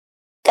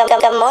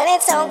Good morning,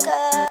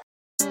 Tonka.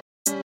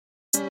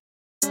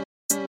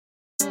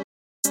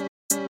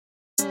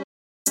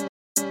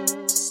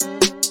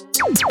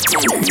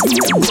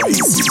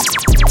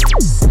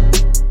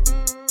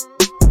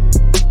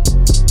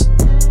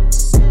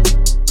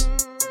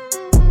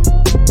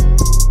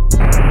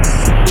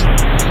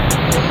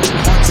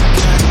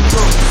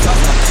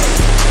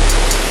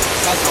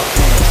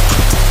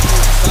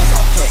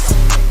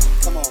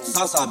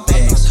 Zaza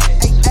bags,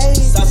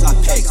 Zaza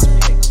pegs,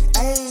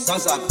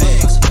 Zaza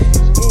bags,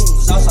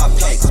 Zaza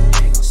pegs,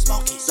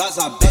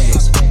 Zaza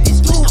bags,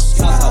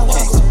 Zaza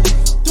pegs,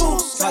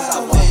 Zaza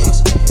bags,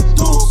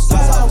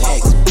 Zaza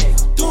pegs,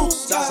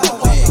 Zaza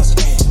bags,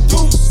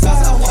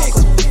 Zaza pegs,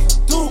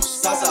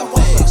 Zaza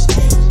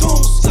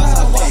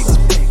bags,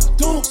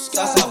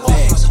 Zaza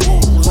bags.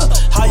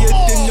 Higher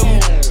than them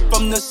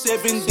from the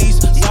 70s.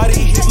 Body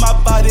hit my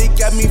body,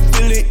 got me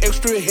feeling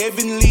extra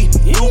heavenly.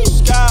 Luke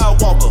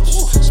Skywalker,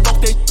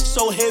 spoke that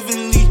so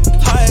heavenly.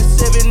 High at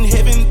 7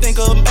 heaven, think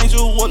an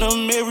angel wanna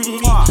marry me.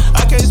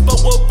 I can't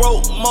spoke with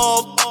broke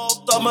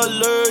motherfuckers, I'm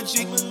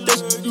allergic. That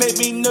make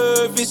me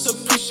nervous,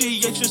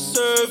 appreciate your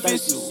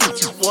service.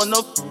 Wanna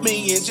f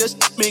me and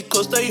just f me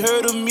cause they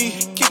heard of me.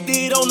 Kicked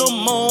it on the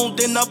moon,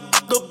 then I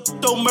f***ed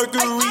up on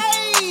Mercury.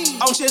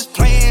 I'm just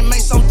playing, man,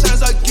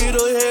 sometimes I get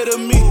ahead of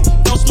me.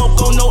 Don't smoke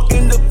on no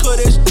indica,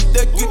 that shit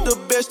that get the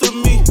best of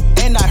me.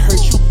 And I heard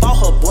you bought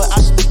her, boy,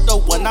 I stood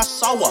up when I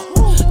saw her.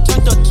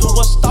 Turned her to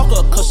a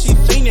stalker, cause she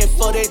fiendin'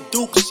 for that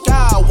Duke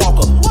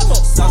Skywalker.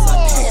 Zaza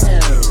pegs,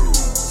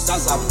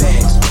 Zaza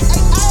bags,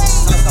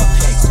 Zaza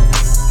pegs,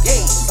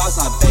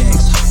 Zaza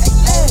bags,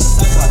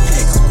 Zaza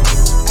pegs,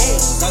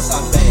 Zaza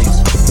bags,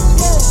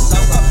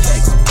 Zaza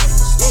pegs,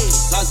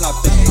 Zaza bags, Zaza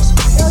pegs.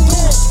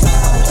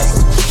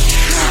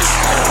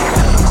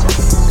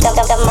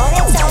 Good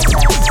morning, Tonka.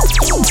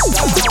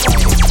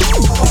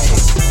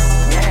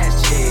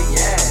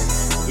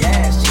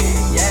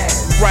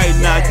 Right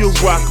now, you're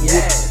rocking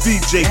with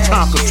DJ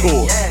Tonka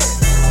Tour.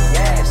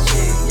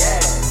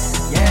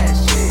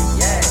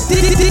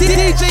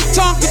 DJ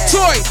Tonka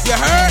Toy, you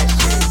heard?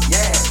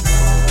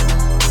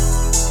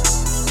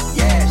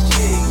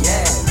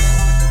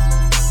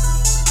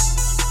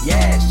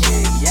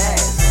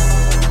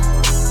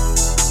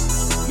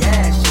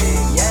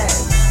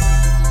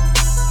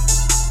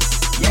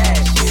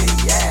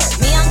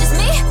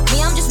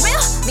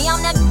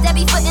 That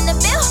be footin' the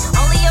bill.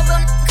 Only a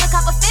real could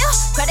cop a feel.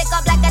 Credit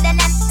card blacker than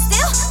that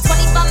still.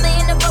 25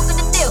 million to broker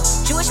the deal.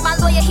 Jewish my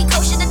lawyer, he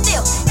kosher the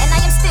deal. And I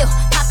am still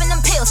popping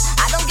them pills.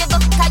 I don't give a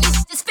f how you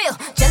just feel.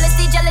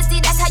 Jealousy,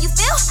 that's how you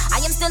feel.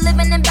 I am still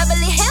living in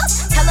Beverly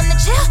Hills. Tell them to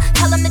chill,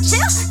 tell them to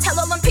chill. Tell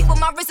all them people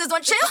my wrist is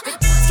on chill.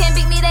 Can't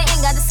beat me, they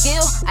ain't got the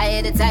skill. I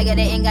hit a tiger,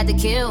 they ain't got the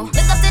kill.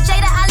 Look up to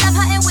Jada, I love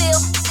her and Will.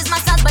 It's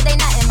my sons, but they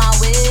not in my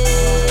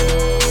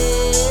will.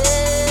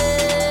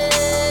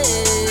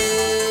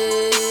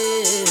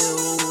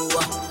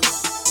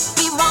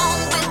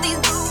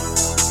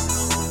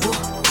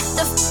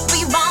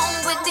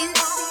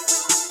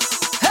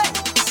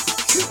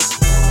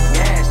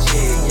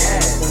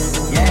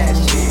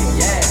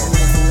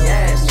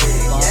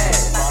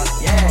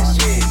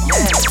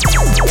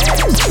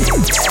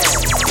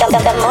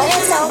 Good morning,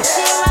 Tonka.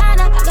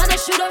 I got a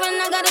shooter and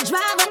I got a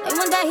driver. And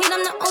when that heat,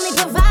 I'm the only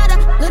provider.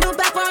 Little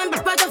back for him,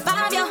 worth a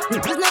 5, yo.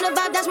 It's not a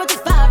vibe, that's worth a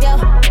 5, yo.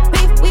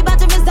 Beef, we bout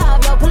to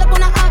resolve, yo. Pull up on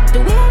the up,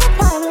 do we have a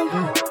problem?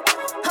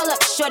 Hold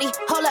up, shorty,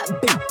 hold up,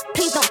 big.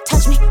 Please don't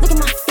touch me. Look at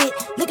my fit,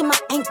 look at my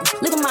ankle,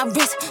 look at my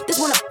wrist. This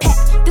one a pack,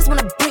 this one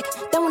a brick,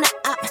 that one a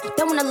op,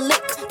 that one a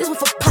lick. This one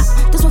for pop,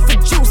 this one for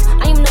juice.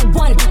 I am the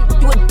one,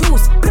 you a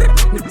deuce.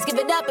 Niggas give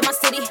it up in my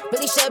city,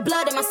 really shed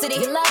blood in my city,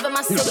 get love in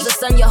my city. The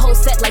sun, your whole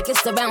set like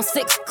it's around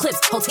 6 clips.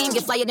 Whole team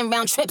get flyer than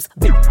round trips.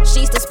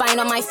 She's the spine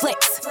on my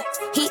flicks.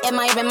 He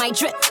admiring my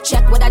drip.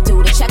 Check what I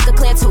do, the check a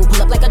clear too.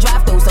 Pull up like a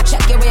drive through, so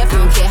check your rear view.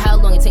 I don't care how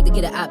long it take to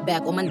get an op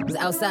back. All my niggas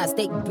outside,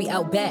 steak be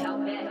out back.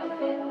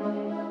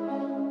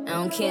 I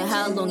don't care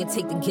how long it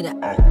take to get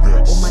an op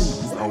back. All my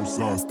niggas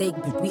outside, steak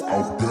be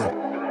out back.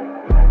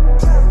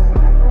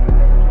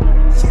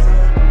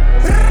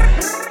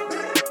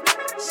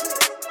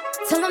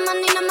 Tell them I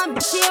need my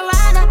bitch, she a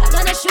rider. I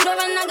got a shooter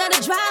and I got a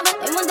driver.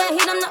 And when that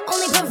heat, I'm the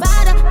only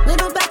provider.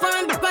 Little back for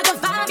him, worth a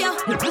 5, yo.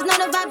 It's not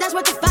a vibe, that's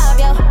worth a 5,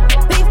 yo.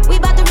 Beef, we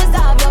bout to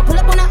resolve, yo. Pull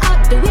up on the up,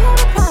 do we have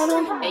a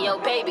problem? Hey,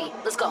 yo, baby,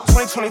 let's go.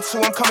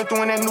 2022, I'm coming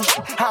through in that new shit.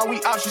 How we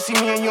out, you see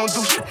me and you don't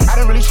do shit. I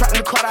done really tried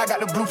in the car, I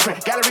got the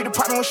blueprint. Gallery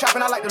department when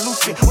shopping, I like to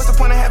loose it. What's the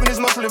point of having this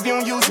muscle if you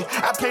don't use it?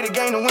 I play the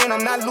game to win,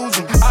 I'm not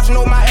losing. I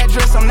know my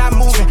address, I'm not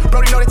moving.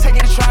 Brody know they take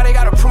it to try, they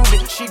gotta prove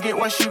it. She get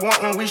what she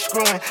want when we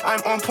screwing. I'm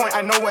on point,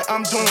 I know what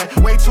I'm doing.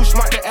 Way too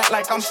smart to act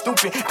like I'm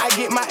stupid. I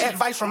get my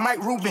advice from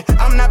Mike Rubin.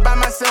 I'm not by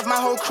myself, my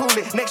whole crew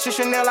lit. Next to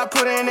Chanel, I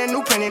put her in that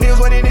new print. It is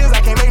what it is,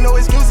 I can't make no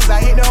excuses. I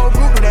hit the whole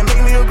group, and that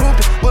make me a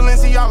groupie.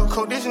 Balenciaga,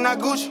 Condition, not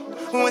Gucci.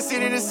 We went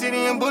city to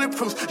city and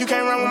bulletproof. You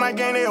can't run with my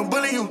gang, they'll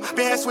bully you.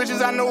 Been had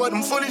switches, I know what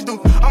them foolish do.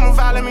 I'ma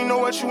vibe, let me know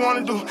what you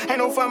wanna do. Ain't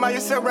no fun by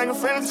yourself, bring a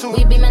friend or two.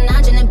 We be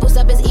Minaj and boost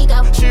up his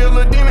ego. She a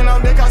little demon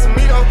on deck,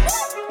 Casamito.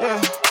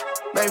 Yeah,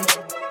 baby.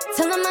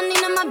 Tell him I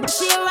need my bitch,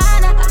 she a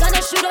rider. I got a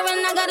a shooter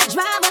and I got a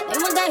driver. They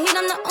want that heat,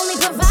 I'm the only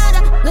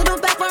provider. Little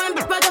back for him,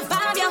 brother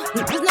 5, yo.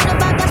 It's not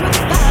about that's what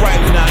the 5. Right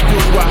now,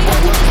 you're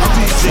rocking with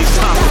DJ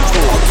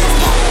Conqueror.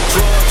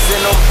 Drugs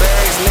in them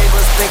bags,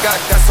 neighbors think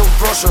I got some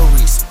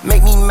groceries.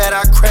 Make me mad,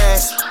 I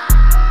crash.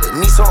 They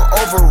need some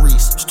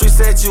ovaries. Street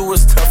said you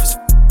was tough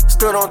as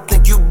still don't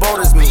think you bold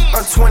as me.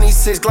 I'm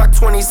 26, Glock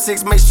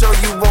 26, make sure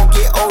you won't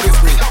get old as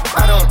me.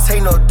 I don't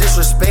take no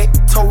disrespect.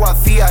 Told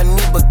Wafi I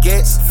need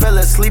baguettes. Fell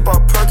asleep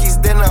on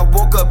Perkies, then I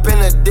woke up in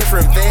a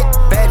different vet.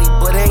 Baddie,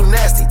 but ain't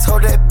nasty.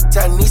 Told that bitch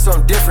I need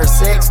some different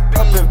sex.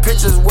 Up in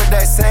pictures with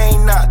that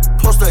same knot.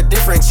 Post a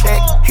different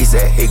check. He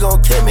said he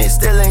gon' kill me,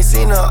 still ain't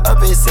seen her up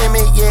his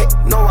me yet.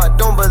 No, I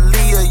don't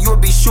believe her. You'll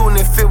be shooting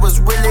if it was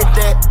really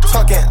that.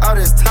 Talking out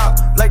his top,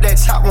 like that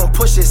chop won't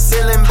push his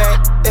ceiling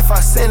back. If I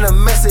send a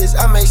message,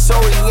 I make sure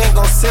he ain't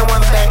gon' send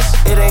one back.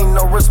 It ain't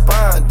no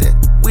responding.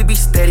 We be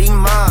steady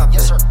mobbing.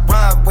 Yes,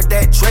 rhyme with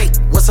that Drake.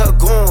 What's her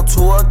going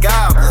to a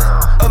goblin?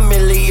 A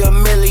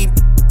milli.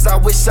 I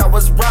wish I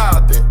was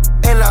robbing.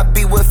 And I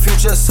be with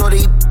Future, so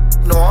they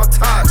know I'm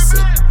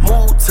toxic.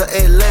 Moved to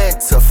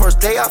Atlanta, first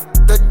day I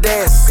f***ed the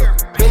dancer.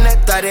 Been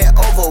that thought it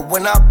over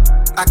when I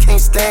can't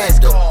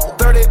stand up.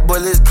 30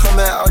 bullets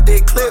coming out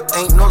that clip,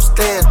 ain't no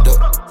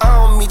stand-up. I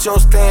don't meet your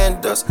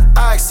standards,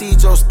 I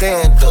exceed your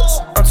standards.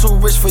 I'm too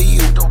rich for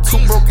you, too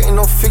broke, ain't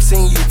no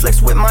fixing you.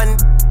 Flex with my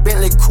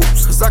Bentley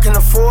coupes, cause I can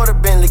afford a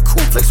Bentley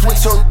coupe. Flex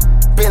with your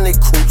Bentley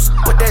coupes,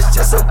 but that's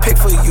just a pick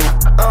for you.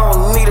 I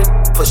don't need it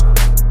for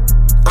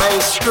I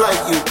ain't shit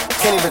like you,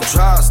 can't even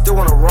drive, still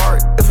wanna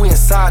Rari. If we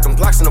inside, them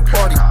Glocks in the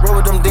party.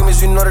 Roll with them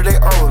demons, you know that they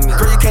are with me.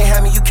 Girl, you can't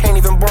have me, you can't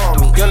even borrow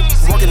me. Young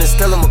walking in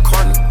Stella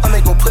McCartney. I may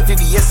go put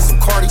VVS in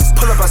some Cardis.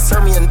 Pull up, I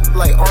serve me a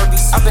like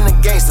Arby's. I've been a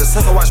gangster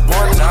since I watched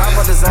Barney. Now I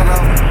bought designer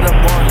in the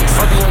Barney.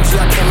 Fuck the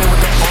MG, I came in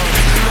with the Barney.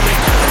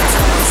 I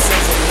told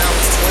myself when I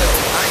was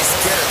 12, I ain't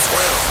scared of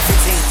 12.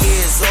 15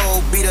 years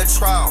old, beat a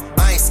trial,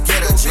 I ain't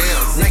scared of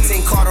jail.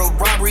 19 caught a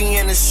robbery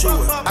in the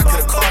shooter, I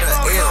could've caught a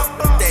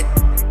L. That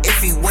if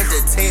he went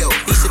to tail,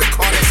 he should've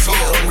caught a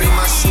shell. Read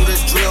my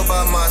shooters drill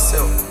by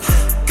myself.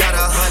 Got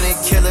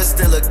 100 killers,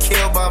 still a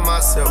kill by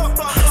myself.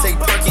 I take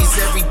Perkies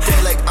every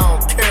day like I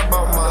don't care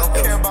about my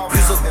health.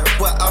 Use a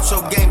but out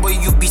your game, boy,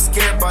 you be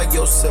scared by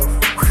yourself.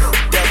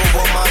 Devil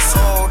want my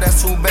soul,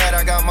 that's too bad,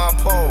 I got my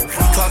pole.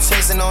 Clock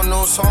chasing on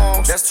new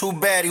songs, that's too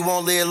bad, he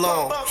won't live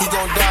long. He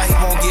gon' die, he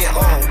won't get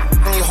home.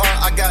 Only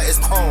heart I got is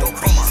chrome.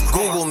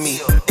 Google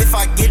me, if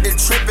I get the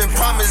trip and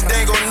promise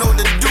they ain't gon' know what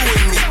to do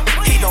with me.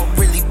 He don't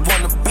really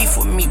wanna beef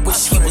with me,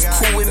 wish he was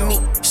cool with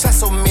me. Shot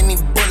so many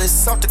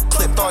bullets off the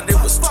clip, thought it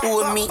was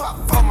two of me.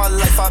 All my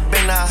life I've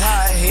been a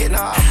high head,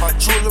 now I buy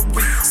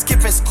jewelry.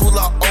 Skipping school,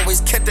 I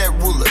always kept that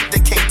ruler,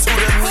 they can't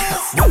tutor me.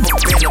 Rubber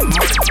band a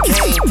murder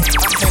game,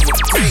 I came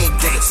with green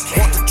diggers.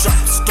 Want to drop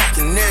the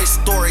stalking every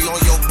story on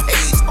your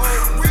page.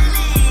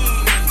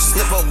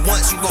 Slip up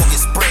once, you gon'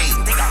 get sprayed.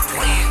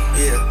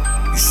 Yeah.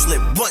 You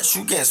slip once,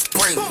 you get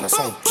sprayed. That's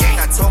on gang.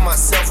 I told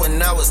myself when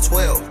I was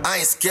 12,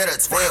 I ain't scared of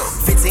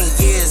 12. 15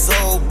 years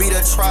old, beat a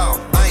trial,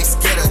 I ain't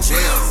scared of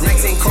jail.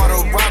 19 caught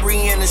a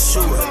robbery in the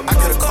shooter, I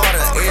could've caught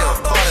a L,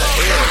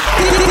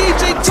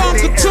 DJ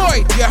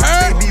Conqueror, you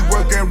heard? They be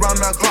working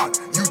round the clock.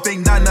 You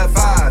think 9 to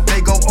 5,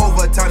 they go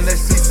overtime, that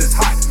streets is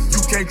hot.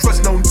 You can't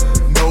trust no,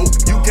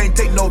 you can't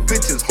take no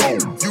pictures home.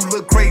 You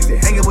look crazy,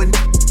 hanging with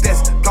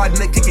that's plotting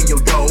and kicking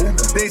your dough.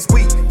 They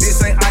sweet, this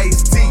ain't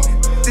iced tea,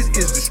 this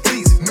is the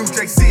streets. New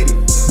Jack City,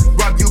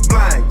 rob you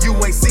blind, you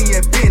ain't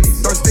seeing pennies.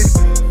 Thirsty,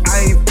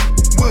 I ain't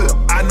with them.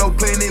 I know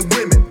plenty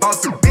women,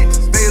 bossy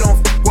bitches, they don't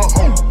with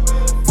home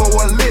for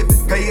a living.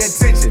 Pay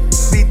attention,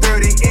 be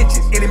 30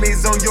 inches,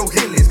 enemies on your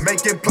hit list,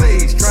 making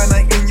plays, trying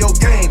to end your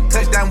game.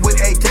 Touchdown with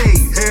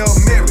AKs, Hail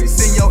Mary,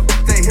 send your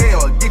to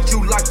hell, get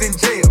you locked in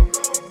jail.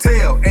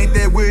 Tell, ain't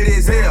that weird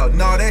as hell?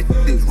 Nah, that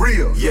is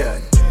real. Yeah.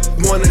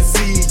 Wanna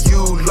see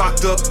you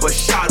locked up or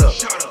shot up.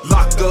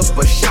 Locked up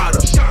or shot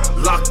up.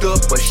 Locked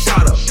up or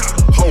shot up.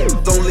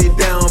 Hold only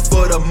down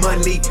for the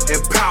money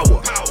and power.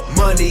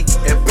 Money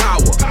and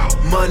power.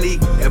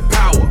 Money and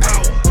power.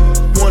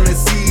 Wanna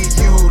see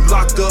you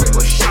locked up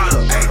or shot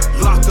up.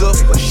 Locked up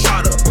or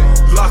shot up.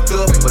 Locked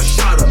up or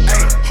shot up.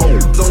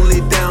 Hold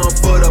only down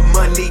for the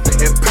money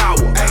and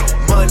power.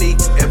 Money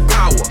and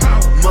power.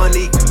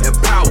 Money and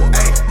power.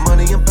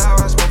 Money and power,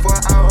 I smoke for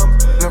an hour.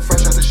 I'm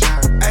fresh out the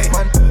shower.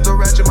 My the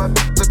ratchet, my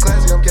the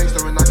classy, I'm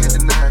gangster and I can't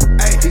deny.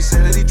 He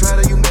said that he tried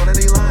it, you know that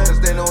he lied.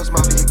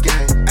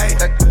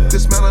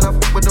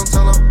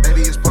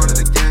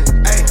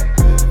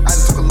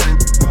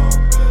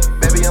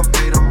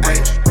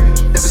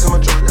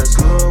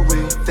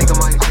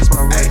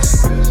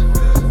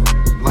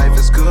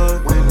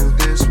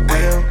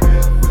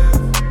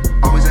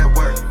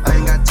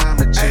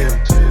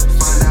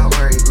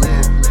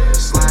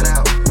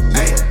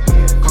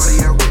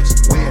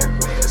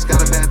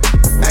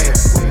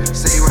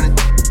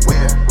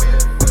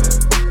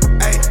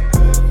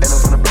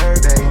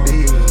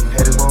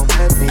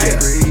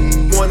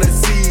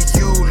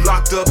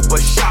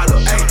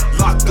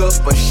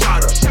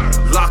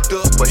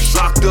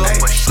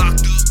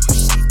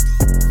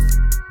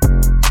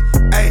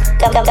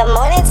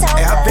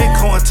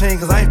 team,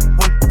 cause I ain't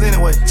with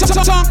anyway.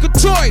 Tonka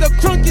Toy, the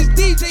crunkiest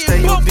DJ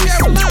in North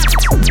Carolina.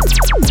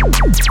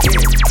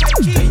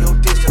 Stay your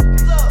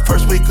distance.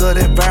 First week of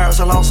that virus,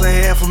 I lost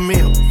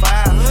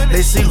 $500,000.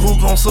 They see who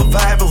gon'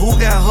 survive and who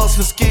got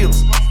hustling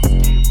skills.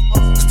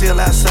 Still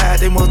outside,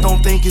 they must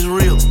don't think it's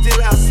real.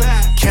 Still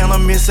outside, can't I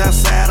miss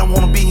outside? I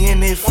wanna be in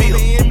that field.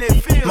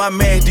 My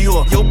man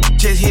Dior, yo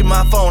just hit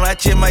my phone, I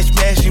just might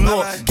smash him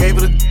up. Gave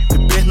it the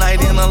best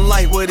night in the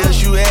life, what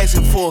else you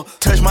asking for?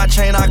 Touch my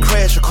chain, I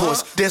crash, of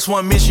course. That's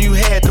one mission you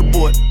had to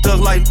board. Thug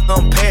like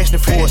I'm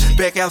passionate for it.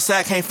 Back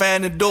outside, can't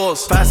find the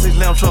doors. 5-6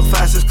 lamp truck,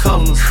 5-6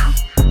 colors.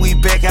 We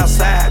back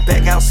outside,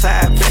 back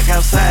outside, back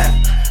outside.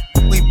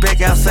 We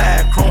back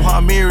outside, chrome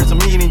heart mirrors,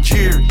 I'm eating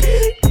cheer.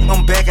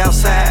 I'm back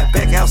outside,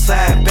 back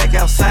outside, back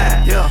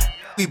outside. Yeah,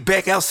 we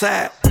back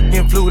outside.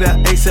 Getting flued out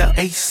ASAP,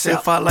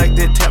 ASAP. I like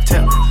that tap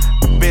tap.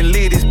 Been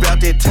lit, it's about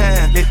that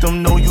time. Let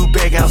them know you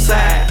back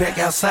outside, back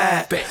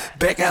outside,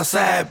 back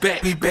outside,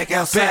 back. We back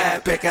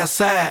outside, back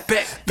outside,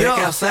 back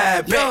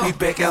outside, back. We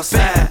back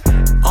outside.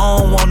 I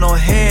don't want no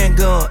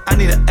handgun, I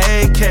need an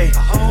AK.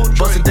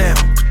 Bust it down,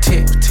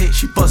 protect,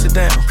 she bust it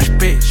down,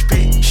 respect.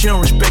 She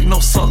don't respect no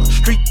sucker,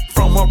 street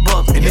from her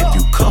brother. And if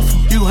you cuff her,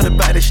 you had to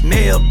buy the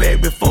Chanel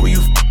bag before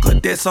you fuck her.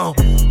 That's on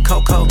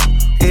Coco.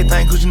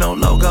 Everything Gucci, no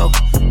logo.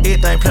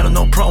 Everything platinum,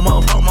 no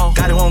promo.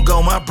 Got it won't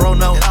go, my bro,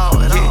 no.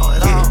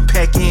 Yeah,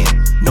 pack in.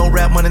 No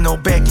rap money, no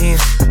back end.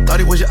 Thought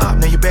it was your op,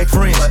 now you back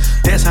friends.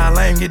 That's how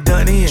lame get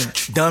done in.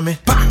 Dummy.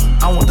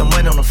 I want the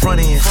money on the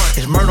front end.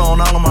 It's murder on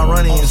all of my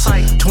run-ins.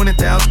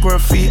 20,000 square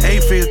feet,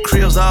 8-figure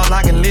cribs, all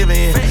I can live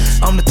in.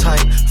 I'm the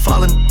type,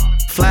 falling,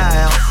 fly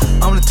out.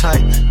 I'm the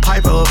type,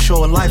 pipe her up,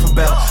 show her life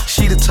about.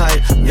 She the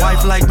type,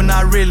 wife like but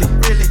not really.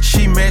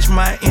 She match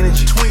my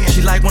energy.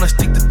 She like when I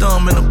stick the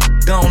thumb in her,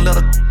 gon' let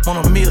her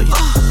on a million.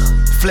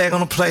 Flag on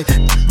the plate,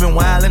 been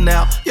wildin'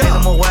 out, ain't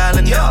no more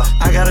wildin' out.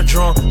 I got a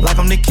drum like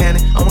I'm Nick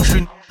Cannon. I'm on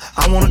street,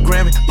 I want a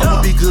Grammy,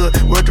 I'ma be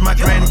good. Word to my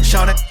granny,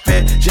 shout that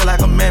fat, just like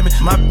a mammy.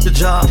 My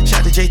job,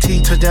 shout to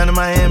JT, touchdown to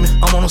Miami.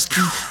 I'm on a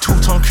ski,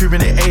 2-tone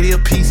Cuban at 80 a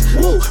piece.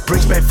 Woo.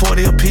 Bricks back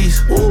 40 a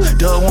piece. Woo.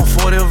 Doug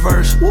 140 a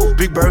verse. Woo.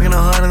 Big Bergen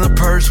 100 a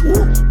purse.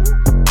 Woo.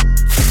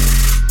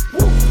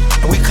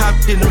 And we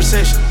copped in the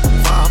recession.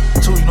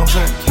 5-2, you know what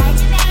I'm saying?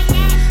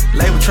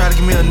 Label try to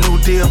give me a new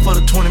deal for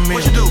the 20 million.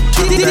 What you do?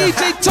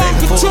 DJ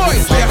Tonka Toy,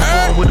 you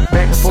heard?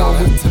 Back and forth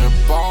with to the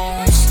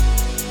bones.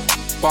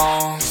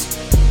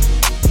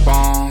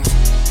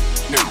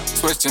 New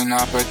switching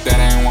up, but that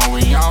ain't what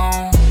we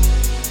on.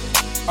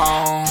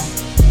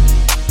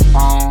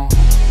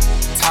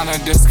 Time to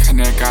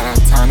disconnect, gotta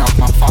turn off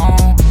my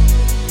phone.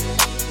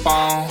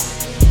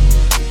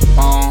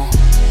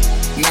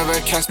 Never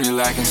catch me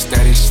lacking,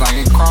 steady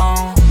slanging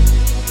chrome.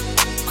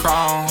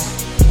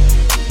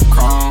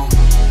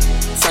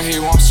 Say he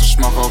wants to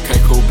smoke, okay,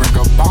 cool, bring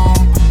a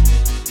bomb.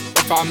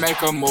 If I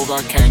make a move,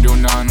 I can't do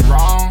nothing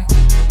wrong.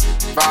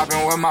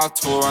 Vibing with my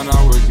tool and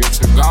I will get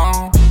you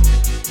gone.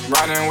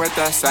 Riding with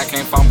that sack,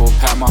 can't fumble,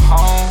 pat my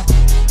home.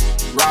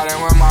 Riding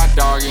with my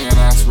doggy and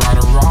that's right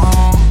or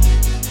wrong.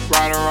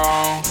 Right or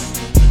wrong.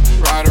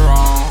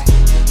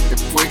 If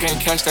we can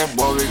catch that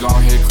boy, we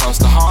gon' hit close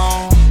to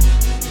home.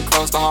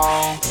 Close to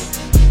home.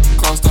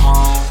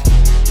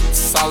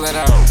 Solid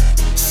out,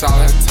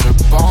 solid to the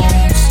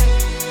bones.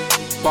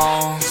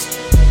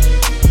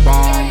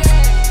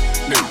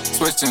 New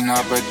switching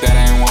up, but that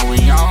ain't what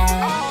we on.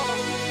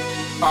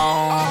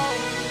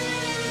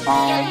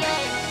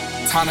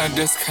 Time to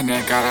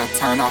disconnect, gotta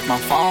turn off my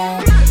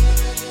phone.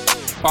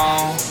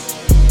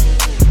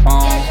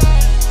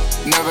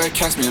 Never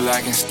catch me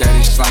lacking,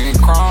 steady slanging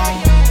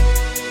chrome.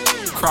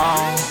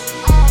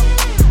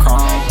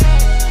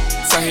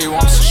 Say he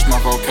wants to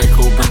smoke, okay,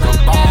 cool, bring a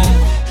bone.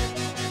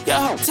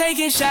 Yo,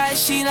 taking shots,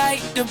 she like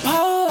to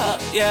pull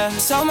up, yeah.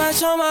 So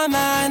much on my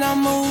mind,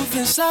 I'm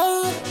moving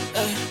slow.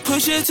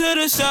 Push it to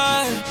the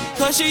side,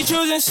 cause she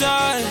choosing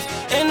sides.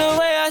 In the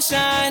way I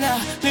shine,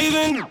 I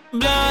leaving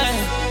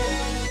blind.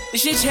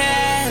 This shit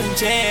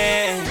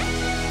challenging.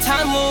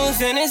 Time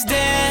moves and it's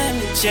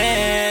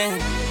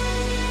damaging.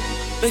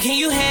 But can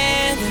you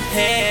handle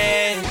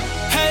it?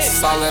 Hey.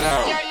 Solid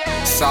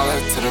out,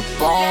 solid to the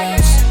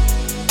bones.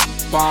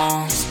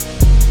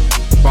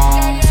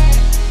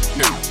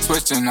 New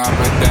switching up,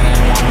 but that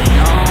ain't what we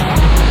on.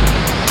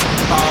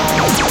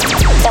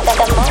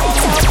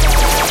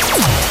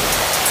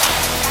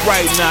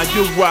 Right now,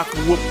 you're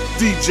rocking with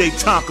DJ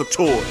Tonka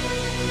Toy.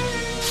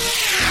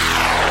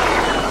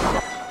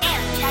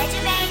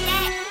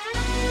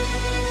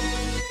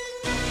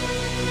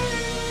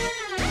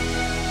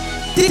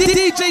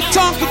 DJ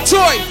Tonka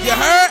Toy, you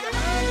heard?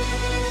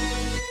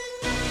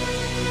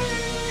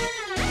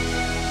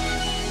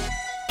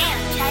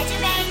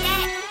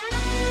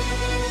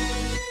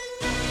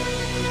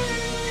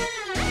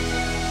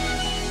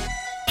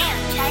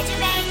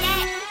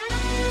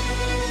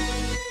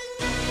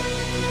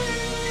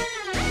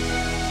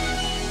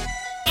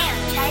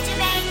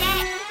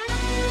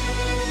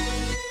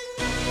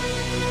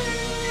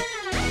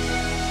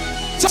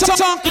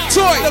 Tonka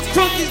Toy, the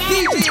crookiest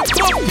DJ in North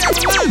Carolina.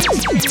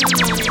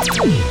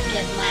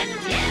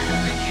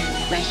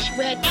 Fresh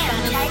red bottom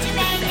to the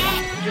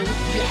bathroom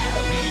flow.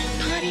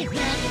 Party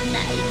last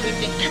night with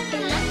a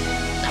couple of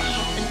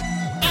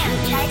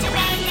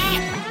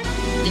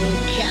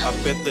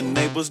I bet the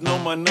neighbors know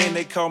my name,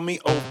 they call me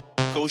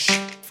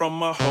Ocean. From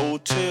my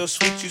hotel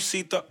suite, you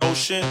see the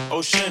ocean.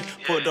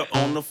 Put her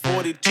on the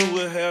 42,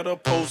 it had her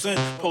posing.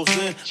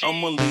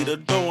 I'ma leave the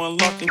door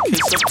unlocked in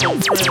case a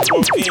friend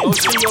walk in. Oh,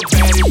 she a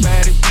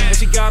baddie, and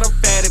she got a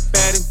fatty,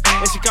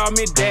 and she call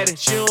me daddy.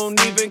 She don't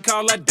even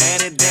call her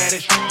daddy.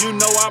 You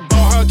know I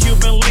bought her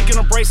Cuban link and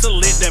a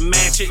bracelet that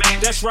match it.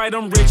 That's right,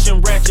 I'm rich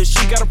and ratchet.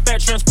 She got a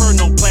fat transfer,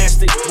 no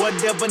plastic.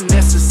 Whatever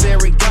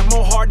necessary, got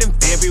more heart than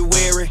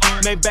February.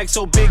 Made back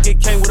so big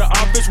it came with an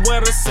office where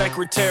the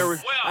secretary.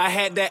 I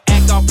had that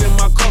act off in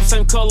my cup,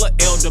 same color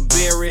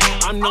elderberry.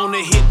 I'm known to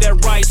hit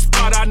that right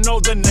spot, I know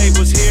the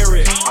neighbors hear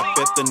it. I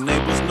bet the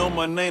neighbors know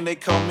my name, they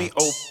call me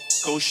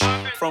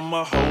Ocean. From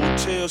my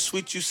hotel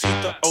suite, you see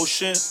the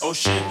ocean.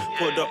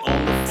 Put her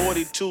on the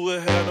 42,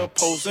 it had her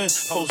posing.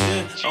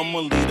 I'ma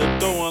leave the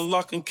door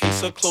unlocked in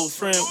case a close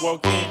friend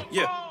walk in.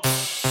 Yeah.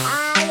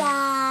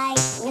 Alright,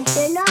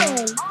 Mr.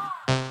 Nolan.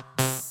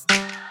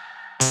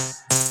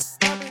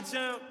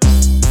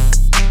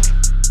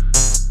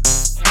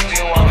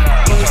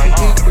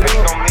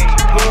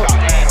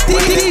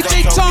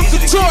 DJ Talk the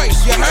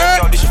Choice, you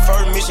heard? This your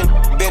first mission,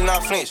 better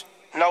not flinch.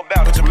 No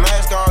doubt. Put your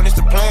mask on, it's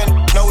the plan.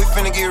 Know we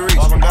finna get rich.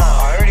 Up and down.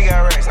 I heard he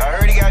got racks. I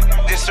heard he got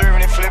this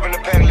serving and flipping the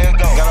pack. Let's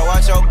go. Gotta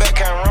watch your back.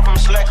 Can't run from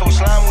slack. Who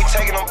slime, we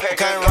taking on pack.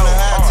 Can't run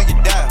high till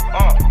you die.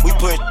 We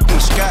put in the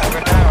sky.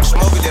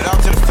 Smoking it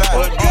out to the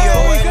fire. But DO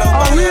ain't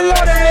nobody. We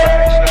loaded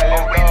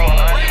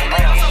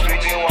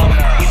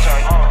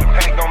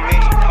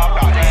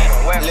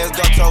Let's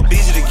go. So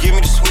busy to give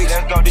me the sweet.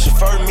 Let's go. This your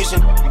first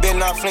mission, better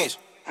not flinch.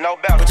 No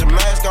doubt. Put your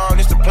mask on,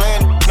 it's the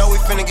plan. Know we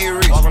finna get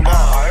rich. Up and down.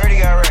 I heard he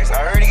got racks.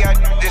 I heard he got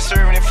this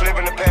serving and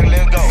flipping the pack.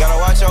 Let's go. Gotta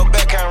watch your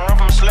back. Can't run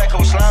from slack.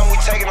 Who slime, we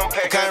taking on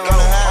pack. Can't run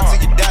high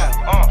till you die.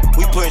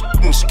 We put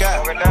in the sky.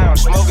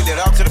 Smoking it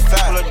out to the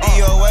fire. Pull a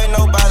DO, ain't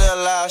nobody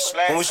alive.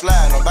 When we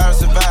slide, nobody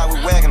survive.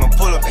 We wagging them,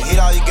 pull up and hit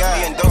all you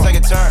got. And don't take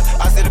a turn.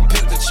 I said the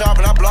pick the chop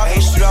and I block.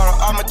 Ain't shoot out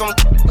on make them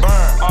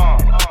burn.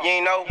 You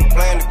ain't know.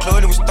 Playing the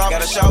club, then we stop.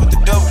 Got a shot with the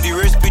double D,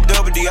 wrist be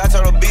double D. I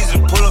told her busy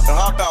to pull up and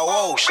hop out.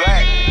 Whoa,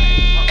 slack.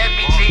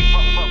 FBG,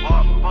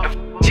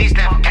 the G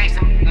stand for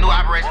gangsta. New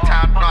operation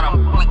time,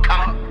 we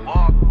coming.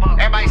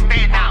 Everybody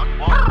stand down.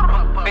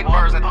 Big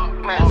birds,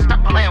 man,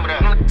 stop playing with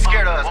us.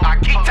 Scared of us. I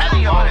keep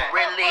telling you all that.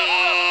 Really?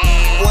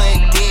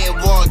 One dead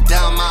walk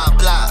down my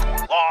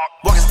block.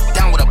 Walking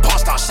down with a ball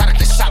star. Shot at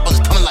the shot,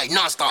 bullets coming like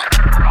non-stop.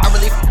 I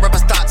really rubber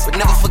stocks, but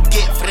never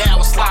forget. For that I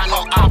was sliding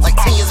on ops. Like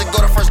 10 years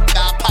ago, the first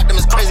guy I popped them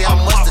is crazy how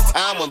much the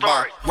time went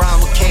by.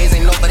 Rhyme with K's,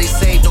 ain't nobody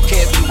saved. Don't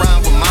care if you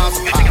rhyme with moms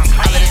or pops.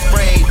 I let it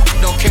spray.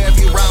 Don't care if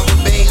you rhyme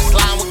with big and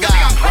slime with God.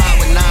 Rhyme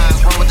with nines,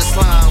 run with the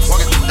slimes.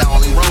 Walking down,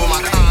 only run with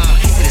my kind.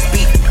 He said it's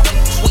beef,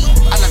 sweet.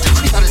 I love the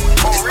crease on this.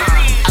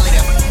 I lay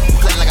that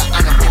flat like an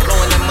iron.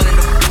 Blowing that money,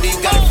 the you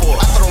got it for.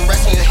 I throw them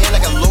rest in your head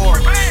like a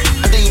lord.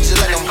 I think you just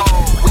let them.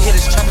 We hit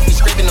this trap if he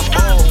scraping the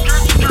bowl.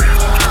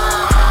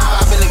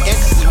 I've been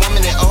against this 1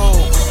 minute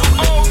old.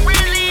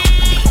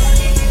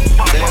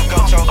 Let's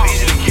go, so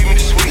easy to give me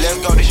the sweet. Let's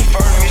go, this your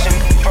first mission.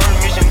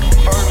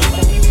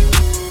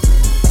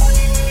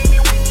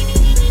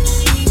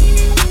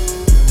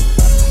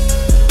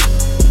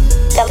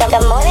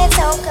 Good morning,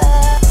 Tonka.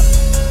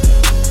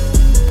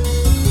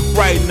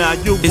 Right now,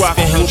 you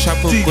rockin' with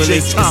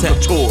DJ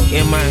Tonka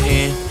in my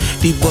hand.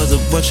 These boys a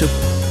bunch of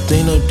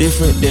they no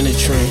different than a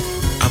trend.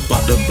 I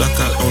bought the block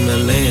out on the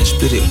land,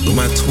 split it with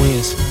my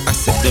twins. I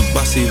said the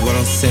bossy what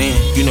I'm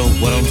saying, you know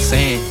what I'm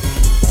saying.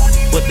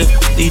 What the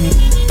these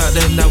thought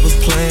that I was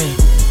playing?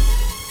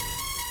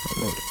 I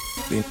know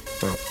they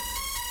thought.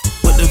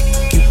 What the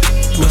you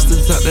musta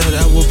thought that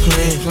I was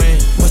playing?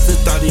 Musta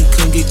thought he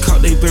couldn't get caught,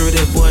 they buried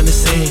that boy in the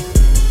sand.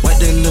 White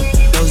that look,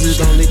 those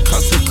is only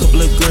cost a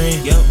couple of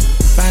grand. Yup.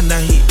 Find out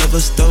he ever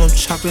stole him,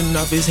 chopping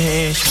off his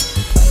hand.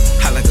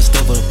 Hot like a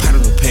stove with a pot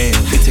on the pan.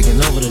 They taking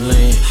over the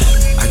land.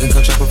 I can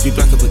come chop a few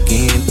block up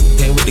again.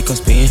 Can't wait to come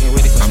spin.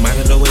 I'm out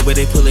of the way where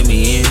they pulling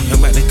me in.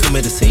 I'm about to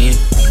commit a sin.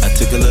 I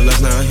took a little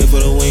loss, now I'm here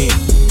for the win.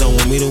 Don't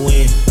want me to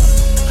win.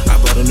 I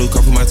bought a new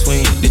car for my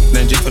twin. This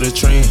not just for the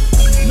trend.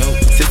 No,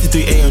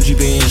 63 AMG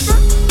Benz.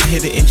 I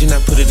hit the engine,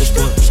 I put it in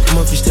sport. I'm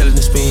up, he's telling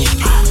the spin.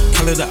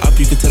 Call it the op,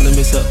 you can tell him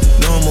it's up.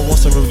 No, I'ma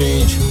want some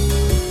revenge.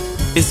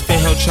 It's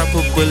fanheld chopper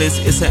bullets,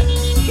 it's a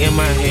in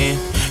my hand.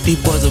 These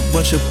boys a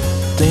bunch of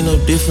they no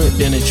different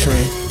than a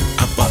trend.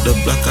 I bought the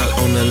block out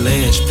on the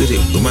land, split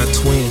it with my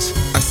twins.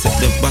 I said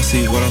the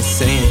bossy what I'm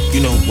saying,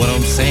 you know what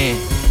I'm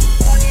saying.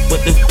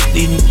 What the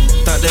these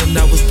thought that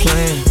I was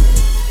playing?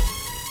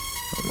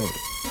 I know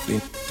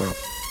they thought.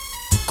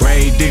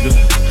 Grave digger,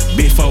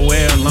 big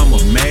 4L, I'm a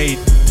maid.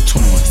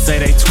 Say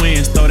they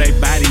twins, throw they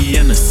body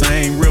in the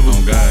same river.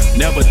 Oh God.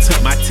 Never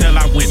tucked my tail,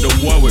 I went to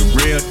war with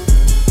real.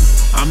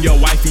 I'm your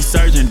wifey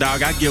surgeon,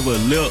 dog, I give her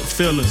lip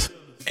fillers.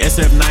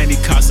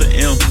 SF90 cost a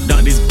M.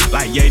 Dunk this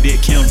like Ye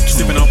did Kim.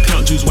 Sippin' on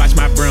pimp juice, watch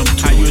my brim.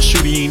 How you a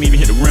shooter, you ain't even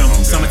hit the rim.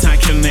 Summertime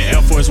killing the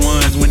Air Force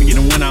Ones. When you get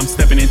the winter, I'm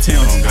stepping in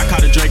Timbs. I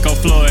caught a Draco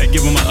Floyd,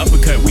 give him an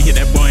uppercut. We hit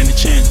that boy in the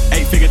chin.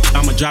 8-figure,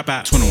 I'ma drop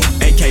out. 21.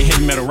 AK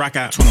heavy metal rock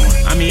out. 21.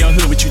 I'm in your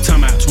hood, what you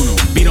talking about? 21.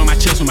 Beat on my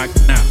chest with my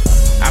now.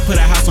 I put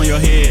a house on your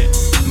head.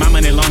 My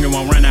money long, it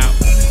won't run out.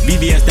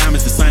 VVS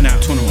diamonds, the sun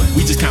out. 21.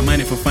 We just count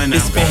money for fun now.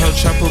 It's been her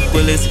chopper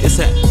bullets, it's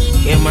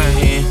in my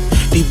hand.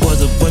 These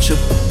boys a bunch of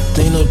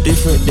ain't no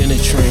different than a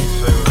trend.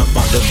 I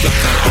bought the block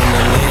out on the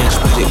land,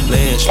 split it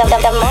blast.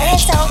 The morning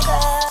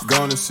Soulja.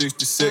 Gone in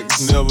 60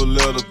 seconds, never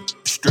let her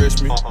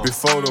stretch me.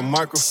 Before the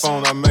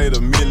microphone, I made a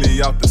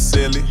milli off the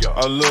celly.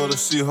 I love to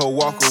see her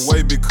walk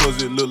away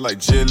because it look like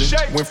jelly.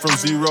 Went from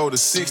 0 to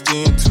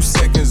 60 in 2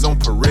 seconds on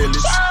Pirelli.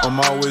 I'm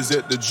always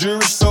at the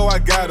jewelry store, I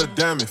got a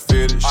diamond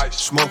fetish.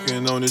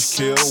 Smoking on this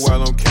kill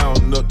while I'm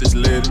counting up this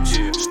lettuce.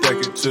 Stack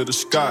it to the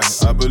sky,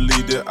 I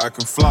believe that I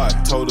can fly.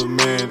 Told a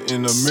man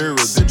in the mirror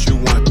that you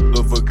want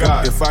of a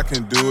guy. If I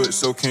can do it,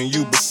 so can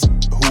you, but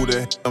who the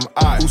hell am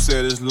I? Who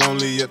said it's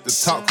lonely at the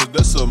top, cause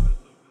that's a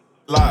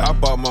lie. I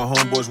bought my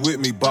homeboys with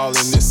me, ballin'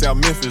 in South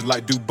Memphis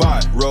like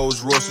Dubai.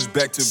 Rolls Royces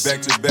back to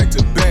back to back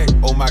to back,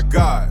 oh my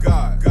God.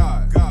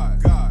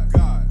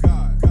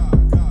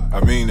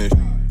 I mean it.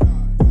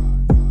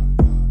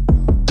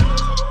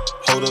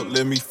 Hold up,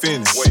 let me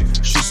finish.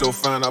 She so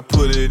fine, I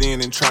put it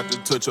in and tried to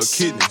touch her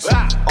kidneys.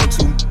 I'm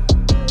too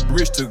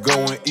rich to go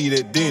and eat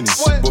at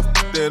Denny's. But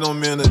that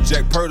I'm in a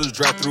Jack Purdas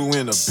drive through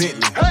in a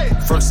Bentley.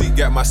 Front seat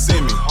got my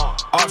semi.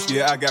 Ops,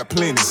 yeah, I got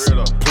plenty.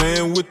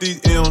 Playing with these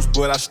M's,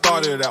 but I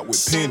started out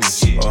with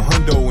pennies. A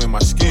hundo in my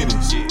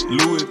skinnies.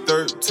 Louis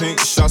 13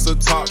 shots of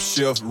Top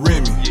Chef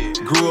Remy.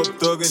 Grew up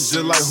thuggin' just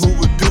like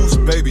Hoover Deuce,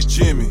 baby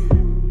Jimmy.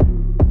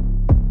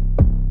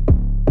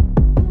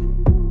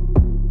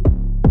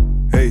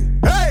 Hey.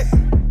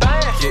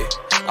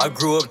 I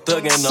grew up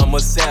thuggin', I'm a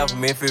South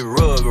Memphis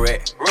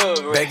Rugrat.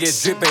 Bag it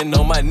drippin'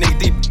 on my neck,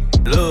 deep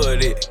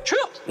blood it.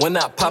 When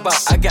I pop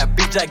out, I got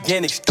big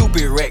gigantic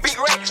stupid racks.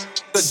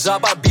 The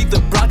job, I beat the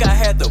block, I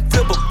had to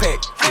flip a pack.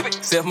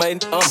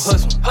 Self-made, I'm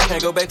hustling. I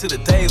can't go back to the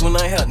days when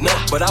I ain't had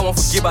nothing, but I won't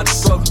forget about the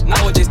struggle.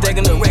 I was just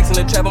stacking the racks in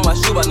the trap on my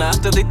shoe, but now I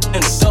still in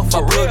the stuff.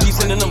 I real keep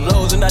sending them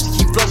lows, and I just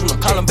keep flushing them.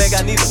 Call them back,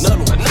 I need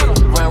another one.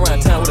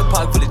 Round town with a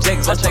pocket full of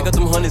jackets, I check up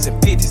them hundreds and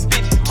fifties.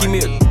 Keep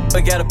me I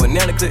got a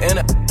banana clip and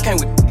I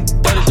came with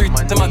 33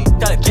 to my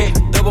got a cake.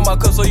 Double my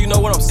cup so you know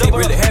what I'm saying.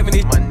 Really having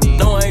it,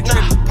 no I ain't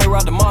tripping.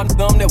 PaperRoute the modern,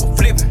 I'm never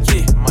flipping.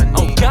 Yeah,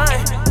 I'm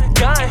gang.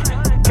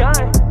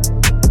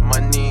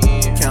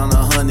 Count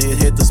 100,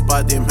 hit the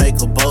spot, then make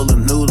a bowl of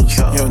noodles.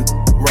 Yo,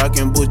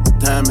 rockin' Bush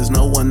diamonds,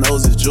 no one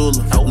knows his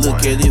jeweler.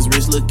 Look at his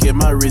wrist, look at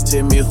my wrist,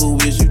 tell me who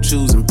is you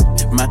choosing.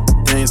 My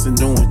dancing,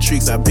 doing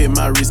tricks, I bet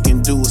my wrist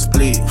can do a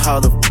split. How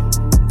the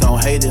gon'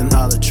 hate it and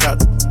how the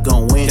trap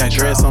gon' win. Got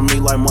dress on me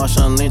like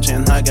Marshawn Lynch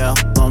and I got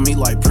on me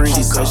like Prince.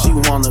 She said she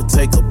wanna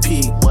take a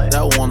peek,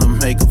 I wanna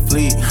make a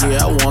fleet.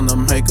 Yeah, I wanna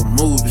make a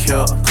movie.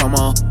 Yeah, come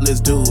on,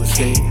 let's do it.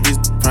 Yeah, this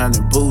fine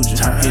and bougie,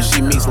 and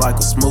she mix like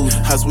a smoothie.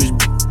 I switch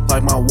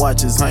like my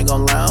watches, I ain't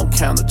gon' lie, I'm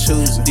kinda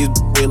choosing. This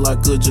way like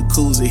a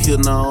jacuzzi,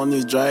 hitting on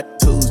this dry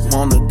Tuesday.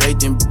 On the date,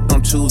 then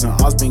I'm choosing.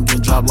 I been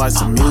getting dropped like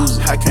some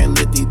music. I can't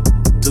let these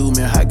do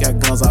me. I got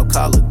guns out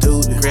Call of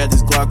Duty. Grab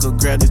this Glocker,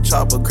 grab this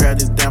chopper, grab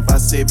this damn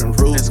 5.7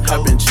 Ruger.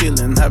 I been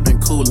chillin', I been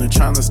coolin',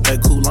 tryna stay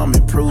cool, I'm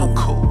improving.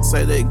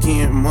 Say they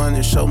getting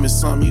money, show me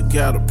something you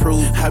gotta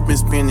prove. I been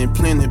spending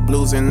plenty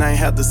blues and I ain't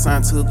have to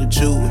sign to the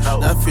Jewish.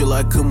 I feel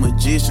like a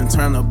magician,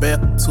 turn a back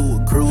to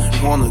a group.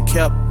 Want a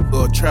cap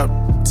or a trap?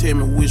 Tell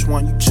me which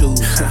one you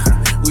choose.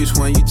 Which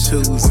one you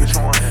choose?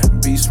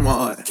 Be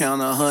smart.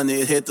 Count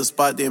 100, hit the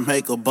spot, then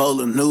make a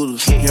bowl of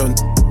noodles. Yo,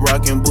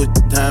 rockin' Bush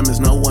diamonds,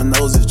 no one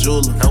knows his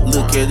jeweler.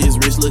 Look at his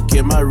wrist, look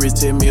at my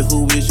wrist, tell me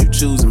who is you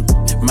choosing.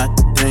 My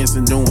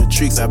dancing, doing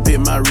tricks, I bet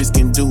my wrist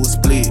can do a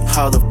split.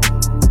 How the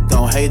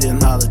gon' hate it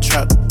and how the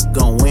trap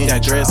gon' win.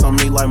 Got dress on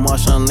me like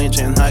Marshawn Lynch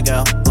and I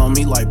got on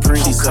me like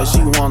Prince. She said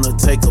she wanna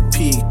take a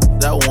peek,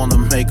 I wanna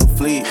make a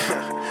fleet.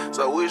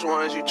 So which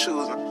one is you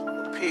choosing?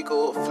 A peek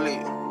or a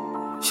fleet?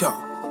 Yo,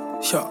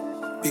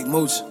 Big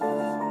Moochie.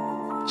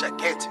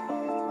 Gigantic.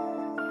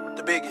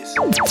 The biggest.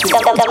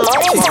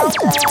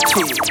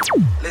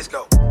 Let's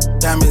go.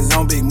 Diamonds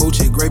on Big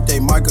Moochie, Grape, they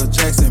Michael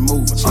Jackson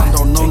moving. I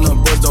don't know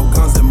nothing but those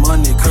guns and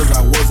money, cause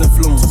I was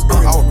influenced.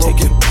 I was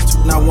broken,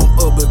 now I'm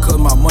up because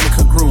my money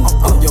congruent.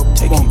 Yo,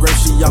 on Grape,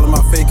 she y'all in my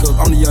face, cause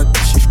I'm the young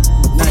shit.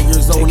 9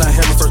 years old when I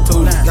had my first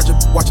tune. Got your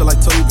watch it like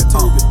Tubin.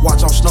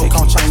 Watch on snow,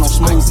 count chain on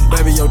smooth.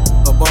 Baby, yo,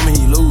 above me,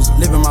 he losing.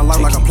 Living my life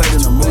like I played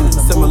in the movie.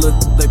 Similar,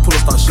 they pull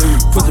up, start shooting.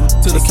 Put it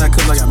to the side,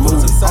 cause I got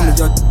moves. I'm the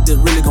young that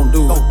really gon'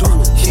 do it.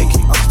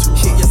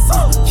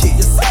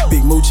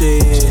 Big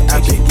Moochie, I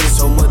been getting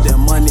so much that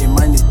money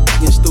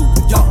getting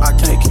stupid. I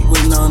can't keep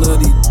with none of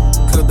these,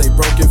 cause they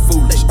broke and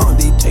foolish.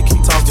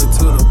 Talking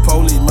to the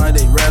police, man,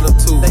 they rattle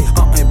too.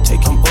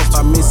 I'm up,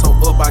 I mean so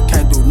up, I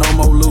can't do no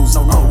more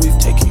losing.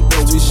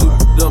 We shoot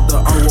up the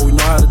what we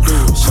know how to do.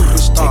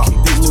 Superstar,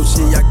 Big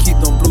Moochie, I keep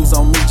them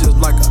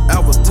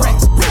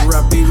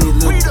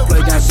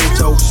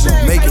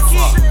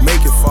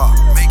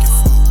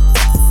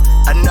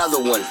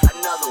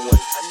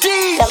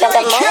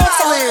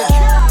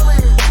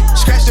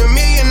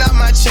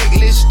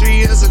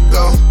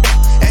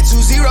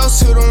close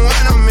to the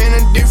one, I'm in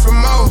a different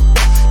mode.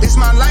 It's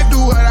my life,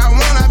 do what I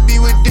want, I be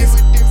with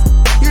different.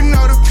 You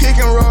know the pick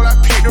and roll, I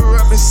picked her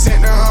up and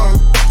sent her home.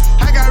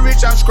 I got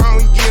rich out strong,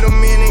 we get them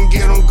in and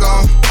get them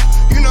gone.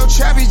 You know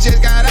Trappy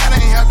just got out,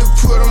 ain't have to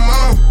put them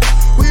on.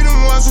 We the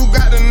ones who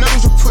got the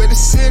numbers to put the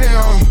city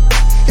on.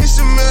 It's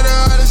the middle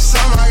of the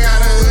summer, I got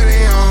a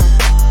hoodie on.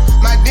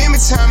 My demon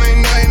time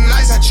ain't nothing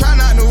nice, I try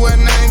not to wear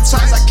nothing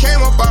tights. I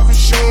came up off of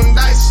shooting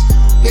dice,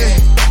 yeah.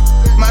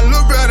 My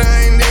little brother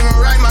ain't living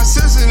right, my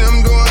sister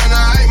them doing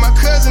alright. My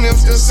cousin them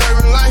still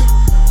serving life,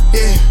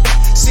 yeah.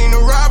 Seen the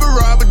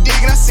robber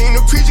digging, I seen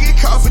the preacher get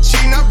caught for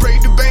cheating. I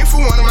break the bank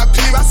for one of my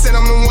people. I said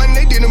I'm the one,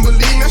 they didn't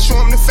believe me. I show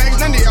them the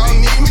facts, now they all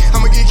need me.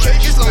 I'ma get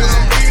cake as long as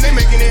I'm breathing. They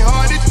making it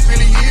hard, it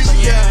really is,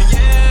 yeah.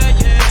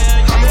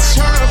 I'ma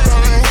turn up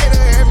on a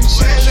hater every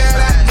chance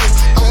that I get.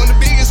 I want the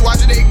biggest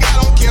watch that they got,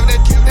 don't care if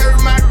that hurt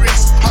my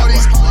wrist. All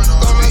these on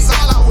us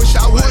all, I wish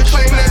I would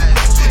claim that.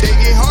 They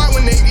get hard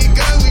when they get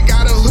guns, we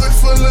got a hood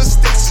full of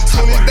sticks.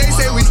 Soon as they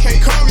say we can't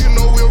come, you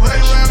know we'll run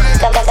around that.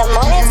 The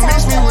morning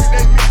mix me with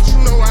that, you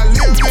know I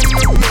live in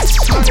the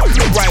mix.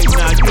 Right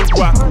now you're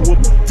rocking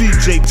with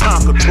DJ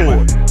Tonka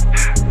Toy.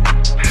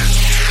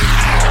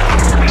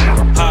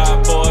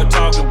 Hot boy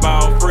talking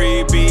about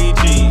free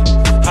BG.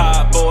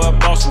 Hot boy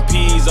bought some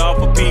peas off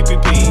of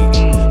PPP.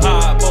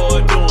 Hot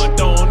boy doing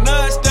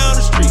donuts down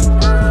the street.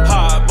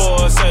 Hot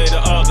boy say the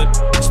other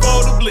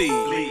supposed to bleed.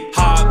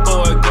 Hot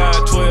boy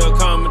got 12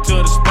 coming to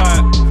the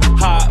spot.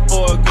 Hot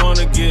boy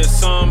gonna get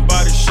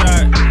somebody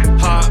shot.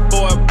 Hot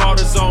boy bought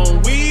his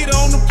own weed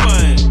on the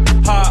plane.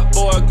 Hot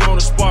boy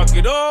gonna spark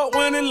it up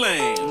when it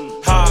land.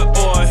 Hot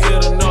boy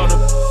hit another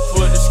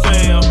with the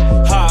scam.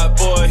 Hot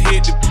boy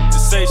hit the to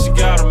say she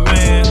got a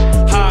man.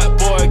 Hot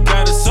boy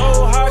got it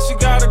so high she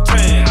got a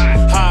tan.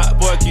 Hot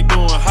boy keep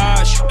doing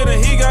hot shit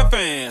and he got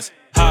fans.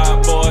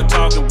 Hot boy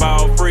talking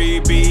about free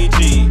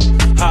BG.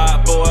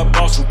 Hot boy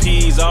bought some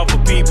peas off of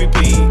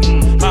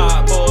PPP.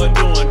 Hot boy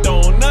doing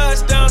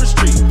donuts down the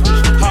street.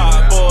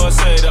 Hot boy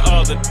say the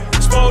other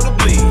supposed to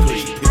bleed.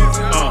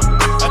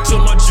 I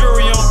took my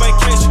jury on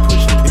vacation.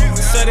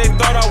 Said they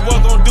thought I was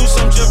gonna do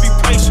something, just be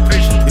patient.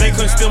 They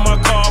couldn't steal my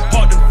car,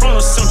 parked in front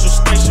of Central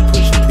Station.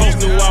 Folks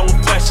knew I was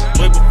flashing,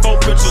 way before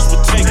pictures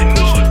were taken.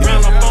 Ran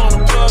up on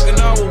the plug and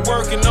I was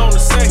working on the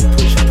second.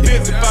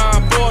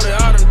 55-40,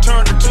 I done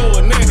turned it to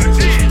a nigga.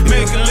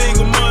 Making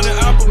legal money,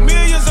 I put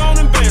millions on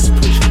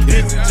investment.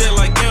 It's just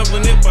like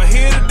gambling, if I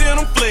hit it, then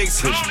I'm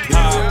flexing.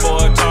 Hot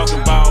boy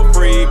talking about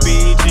free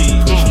BG.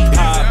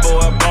 Hot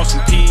boy bought some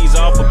peas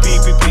off of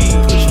PPP.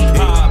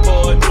 Hot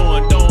boy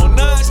doing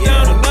donuts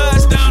down the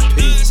nuts down the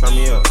beach. Turn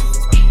me up.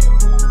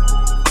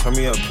 Turn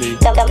me up, please.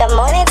 The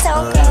morning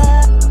Tonka.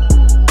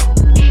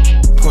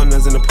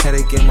 Pointers in the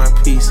paddock in my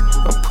piece.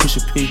 I'm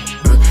pushing P.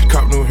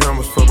 Cop new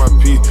hammers for my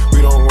piece.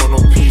 We don't want no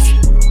peace.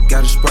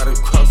 Got a spot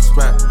across the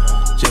spot,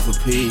 just for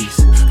peace.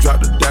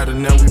 Drop the data,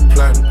 now we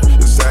plotting.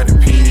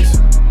 Excited peas.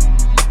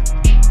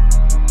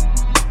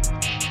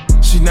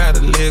 She not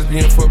a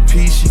lesbian for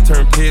peace. She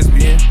turned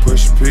lesbian.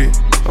 Push P.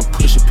 I'm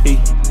pushing P.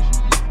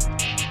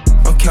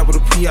 I'm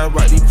capital P. I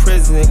write these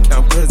presidents,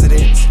 count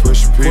presidents.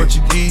 Push P.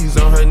 Portuguese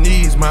on her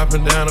knees,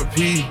 mopping down a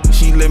P.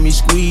 She let me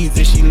squeeze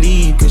and she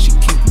leave, cause she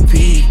keep the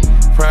P.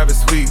 Private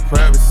suite,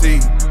 privacy.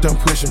 Done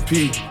pushing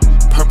P.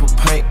 Purple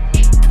paint,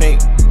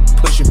 pink,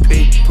 pushing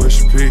P.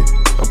 Pushing P.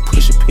 I'm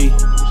pushing P.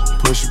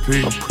 Pushing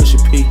P. I'm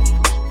pushing P.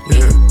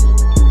 Yeah.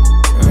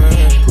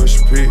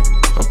 Pushing P.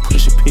 I'm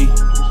pushing P.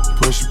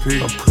 Pushing P.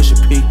 I'm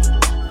pushing P.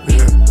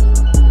 Yeah.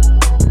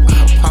 I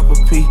pop a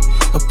P.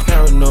 I'm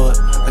paranoid.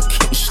 I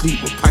can't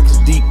sleep. My pockets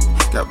deep.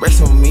 Got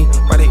rest on me.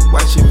 Why they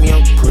watching me?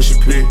 I'm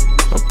pushing P.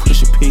 I'm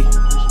pushing P.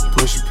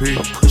 Pushing P.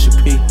 I'm pushing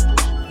P.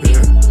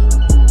 Yeah.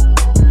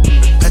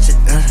 Punch it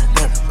down,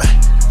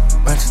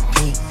 bunch of P.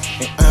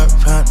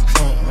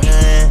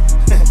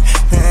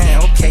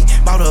 Okay,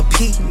 bought a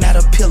P, not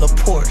a pill of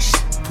Porsche.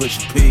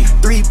 Pushing P.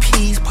 3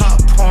 P's,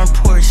 popcorn,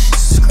 Porsche.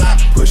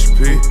 Pushing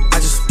P. I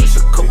just push a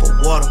cup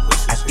of water.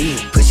 I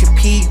did. Push a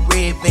P,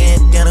 red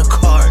bandana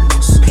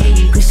Cardinals.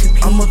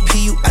 I'm a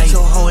P, you ain't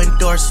your whole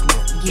endorsement.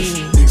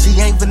 Yeah. She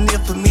ain't vanilla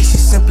for me, she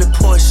simply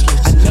porcelain.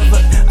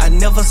 I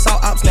never saw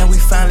ops, now we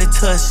finally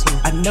touched.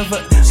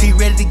 She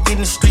ready to get in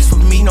the streets for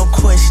me, no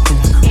question.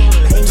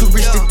 Too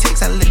rich to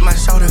text, I let my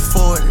shoulder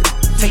forward it.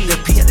 Take the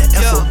P at the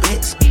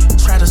alphabets,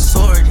 try to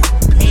sort it.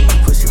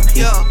 I'm pushing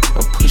P. I'm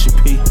pushing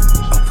P.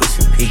 I'm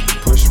pushing P.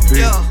 Pushing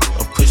P.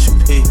 I'm pushing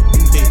P.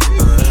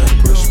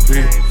 Pushing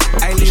P.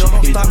 Hey Leo,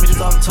 don't stop me, this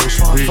all the time.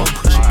 Pushing P.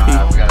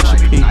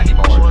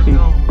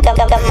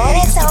 The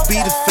morning Used to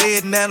be Tonka. the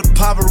Fed, now the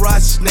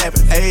PaperRoute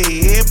snapping. Hey,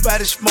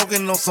 everybody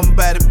smoking on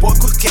somebody, boy,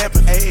 quit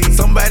capping. Hey,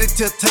 somebody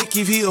tell take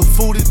if he a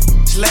foodie,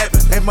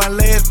 slapping. Hey, my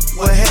last,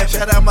 what happened?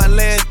 Shout out my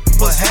last,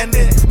 what's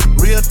happening?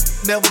 Real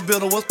never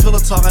built a, what's pillow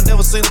talk? I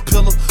never seen a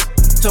pillow.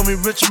 Tell me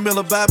Richard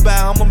Miller, bye-bye,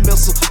 I'm a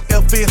missile.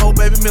 LP, whole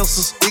baby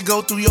missiles. It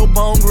go through your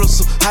bone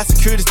gristle. High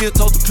security still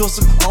told the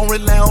pistol. On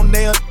rely on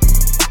nail.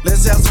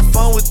 Let's have some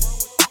fun with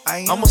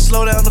I'ma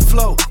slow down the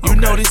flow. You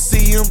know this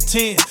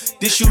CM10,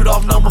 this shoot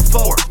off number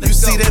 4. You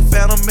see that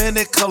Phantom and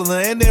that Color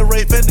and that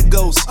Rape and the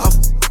Ghost.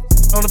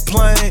 on the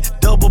plane,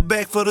 double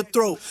back for the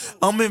throat.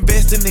 I'm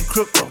investing in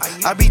crypto.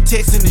 I be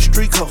texting the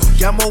street code.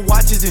 Got more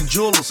watches than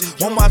jewelers.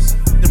 Want my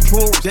in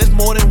plural. That's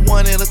more than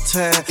one at a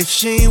time. If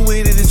she ain't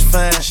with it, it's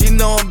fine. She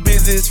know I'm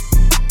busy as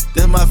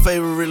that's my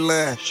favorite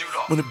line.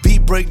 When the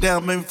beat break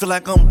down, make me feel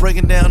like I'm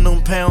breaking down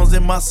them pounds.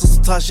 And my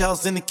sister Tasha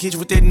was in the kitchen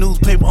with that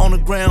newspaper on the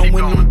ground.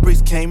 When them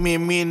bricks came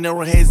in, me and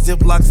Nero had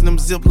Ziplocs and them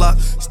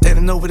Ziplocs.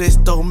 Standing over that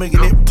stove, making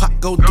that pot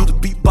go do the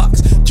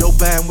beatbox. Joe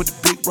Biden with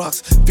the big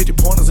rocks, 50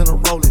 pointers in a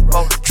rolling.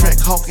 Track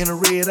Hawk in a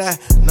red eye,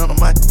 none of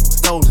my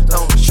stolen.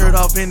 Shirt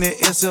off in the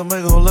SL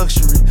Mega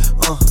Luxury.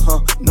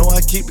 No,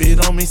 I keep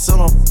it on me, so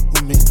don't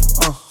with me.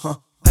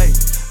 Hey,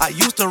 I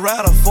used to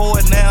ride a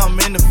Ford, now I'm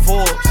in the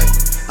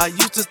Forbes. I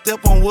used to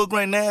step on wood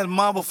grain, now it's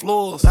marble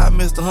floors. I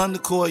missed the Honda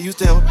core, used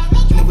to have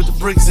a with the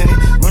bricks in it.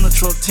 Run a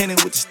truck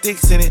tinted with the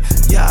sticks in it.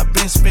 Yeah, I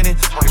been spinning.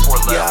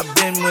 Yeah, I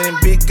been winning.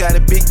 Big got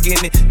it, big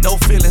getting it. No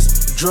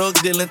feelings. Drug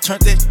dealing,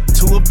 turned it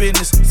to a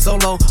business.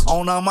 Solo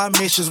on all my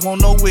missions,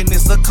 want no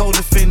witness. A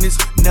co-defendants.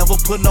 Never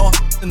put no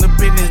in the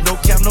business. No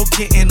cap, no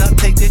kitten. I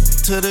take it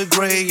to the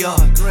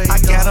graveyard. I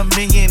got $1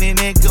 million in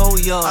that go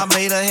yard. I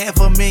made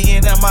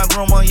 $500,000 at my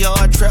grandma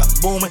yard. Trap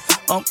booming.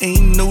 I'm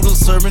eating noodles,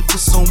 serving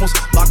consumers.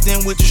 Locked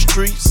in with the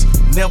streets.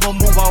 Never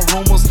move out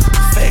rumors.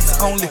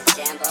 Facts only.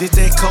 Did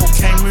that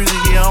cocaine music,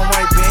 yeah, I'm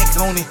right back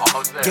on it.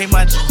 Gave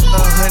my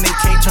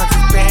 100K, turned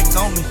his back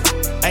on me.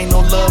 Ain't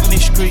no love in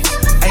these streets,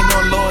 ain't no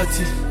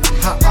loyalty.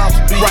 How I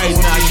be right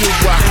now, you're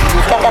rocking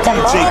with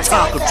DJ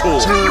Tonka Tour.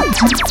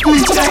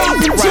 Right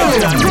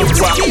now, you're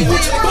rocking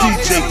with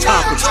DJ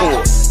Tonka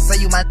Tour.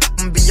 Say you my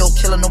be your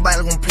killer, nobody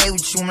gon' play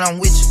with you when I'm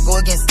with you. Go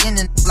against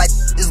any like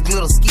this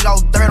glitter, skeet all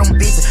dirt on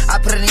bitches. I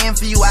put it in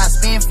for you, I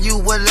spin for you,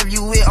 whatever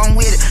you with, I'm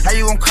with it. How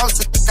you gon' cross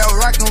it? Got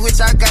rockin'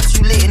 with you, I got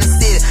you lit in the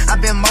city. I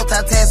been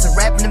multitasking,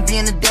 rapping and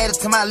being the daddy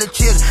to my little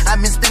children. I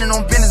been spinning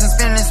on business and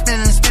spinning and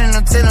spinning and spinning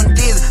until I'm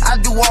dizzy. I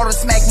do all the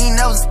smack, you ain't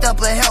never step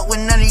or help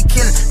with none of you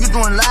killing. You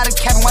doing a lot of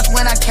capping, watch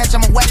when I catch,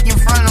 I'ma whack you in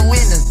front of the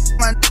witness.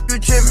 My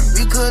you trippin',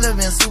 we could've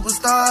been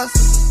superstars.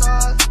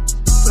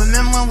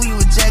 Remember when we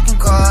were jacking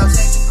cars?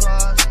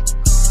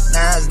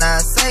 Now it's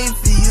not safe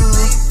for you.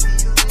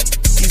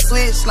 You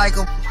switch like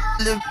a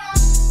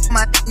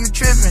my you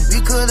trippin'. We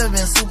could've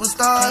been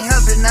superstars. Can't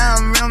help it now,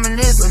 I'm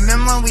reminiscing.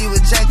 Remember we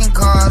were jacking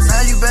cars.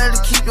 Now you better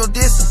keep your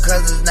distance,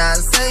 cause it's not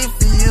safe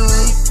for you.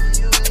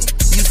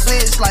 You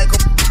switch like a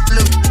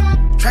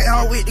track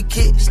hard with the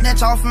kick,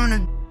 snatch off from the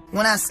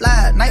when I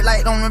slide,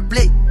 nightlight on the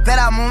blick. Bet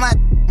I'm on my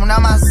when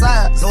I'm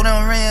outside. So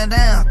them ran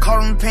down,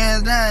 caught them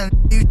pants down.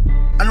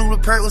 I knew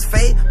the perk was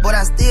fake, but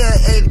I still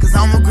ate it, cause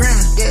I'm a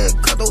Gremlin. Yeah,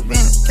 cut those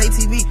business,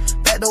 KTV,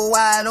 back door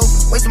wide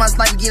open. Wasting my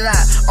sniper, get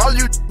out. All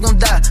you gon'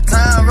 die,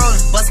 time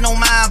rolling. Bustin' on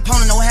my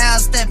opponent, no how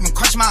stepping.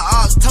 Crush my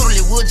arms,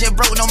 totally. Wood jet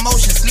broke, no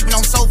motion. Sleeping on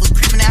sofas,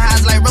 creeping in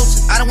highs like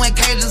roaches. I done went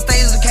cage to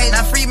stage of the cage.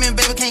 Now free me,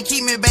 baby, can't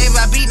keep me, baby.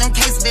 I beat them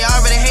cases, they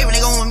already hate me. They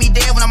gon' want me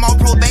dead when I'm on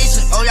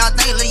probation. Oh, y'all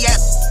think, look, yeah.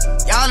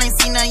 Y'all ain't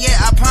seen nothing yet,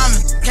 I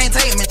promise. Can't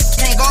take me,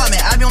 can't guard me.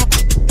 I be on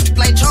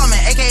like Charmin,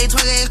 aka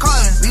 28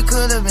 Carvin. We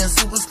could've been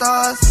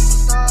superstars.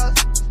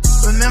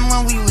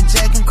 Remember when we were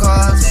jacking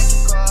cars?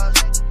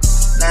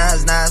 Now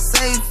it's not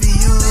safe for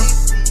you.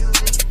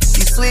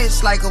 You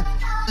switch like a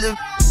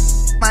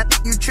my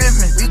you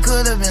trippin'. We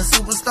could've been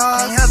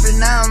superstars. Can't help it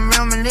now, I'm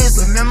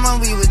reminiscing. Remember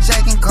we were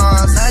jacking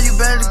cars. Now you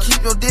better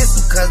keep your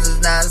distance, cause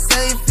it's not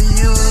safe for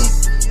you.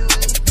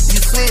 You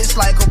switch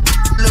like a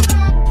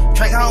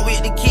track hard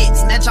with the kick,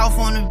 snatch off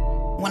on the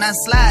when I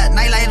slide,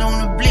 nightlight on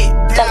the blick.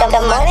 When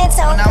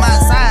I'm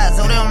outside,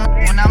 so them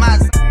when I'm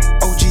outside.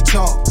 OG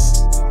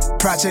talk,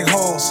 project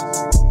halls,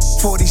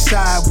 40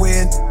 side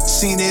when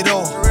seen it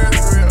all.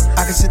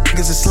 I can see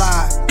niggas a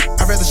slide.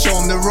 I'd rather show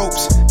them the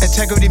ropes.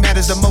 Integrity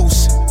matters the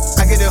most.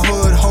 I get a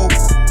hood hope.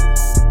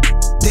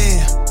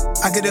 Damn,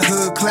 I get a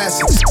hood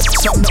classics.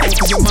 Something to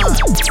open your mind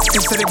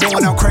instead of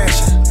going out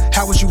crashing.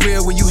 How was you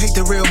real when you hate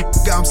the real?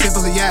 I'm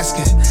simply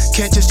asking.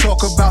 Can't just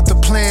talk about the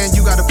plan,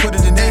 you gotta put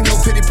it in. Ain't no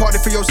pity party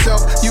for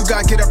yourself. You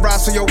gotta get up,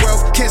 rise for your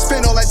wealth. Can't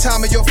spend all that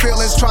time in your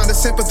feelings trying to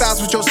sympathize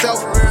with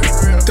yourself.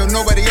 Don't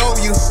nobody owe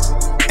you.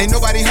 Ain't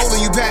nobody holding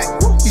you back.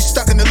 You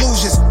stuck in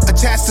illusions,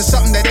 attached to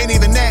something that ain't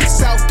even that.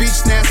 South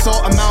Beach, Nassau,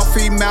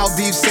 Amalfi,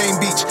 Maldives, same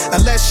beach.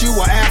 Unless you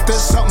are after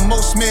something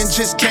most men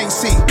just can't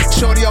see.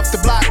 Shorty off the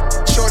block,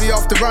 shorty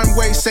off the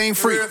runway, same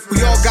free.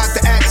 We all got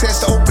the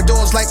access to open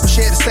doors like we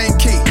share the same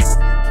key.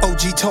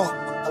 OG talk.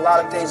 A lot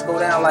of things go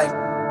down like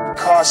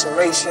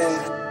incarceration,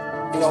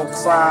 you know,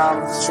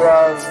 crime,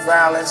 drugs,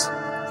 violence.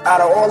 Out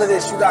of all of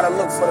this, you gotta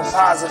look for the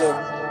positive.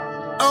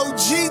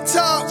 OG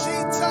talk.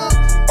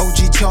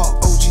 OG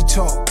talk. OG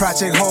talk.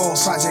 Project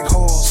halls.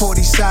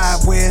 40 side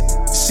where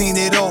seen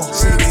it all.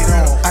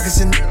 I can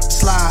send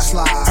slide.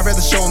 I'd rather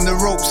show them the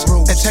ropes.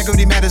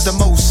 Integrity matters the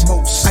most.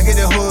 I get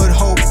a hood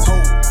hope.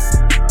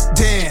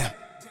 Damn.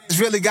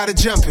 really got it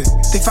jumping.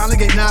 They finally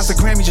gave Nas a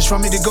Grammy just for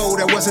me to go.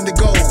 That wasn't the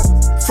goal.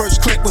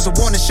 First clip was a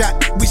warning shot.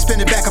 We spin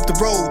it back up the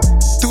road.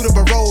 Through the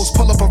barrows,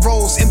 pull up a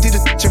rose, empty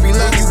the to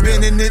reload. You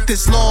been in it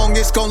this long,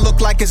 it's gonna look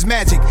like it's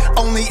magic.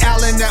 Only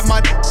Allen that my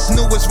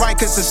knew was right,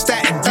 cause it's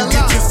statin. You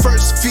get your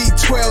first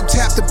V12,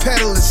 tap the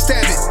pedal and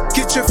stab it.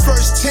 Get your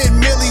first 10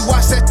 milli,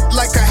 watch that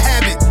like a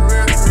habit.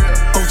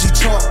 OG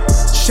talk,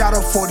 shout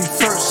out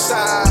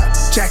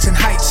 41st. Jackson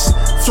Heights,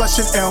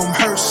 Flushing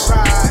Elmhurst.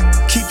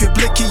 Keep it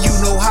blicky, you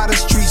know how the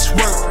streets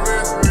work.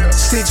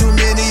 See too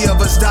many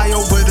of us die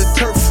over the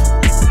turf.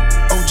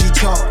 OG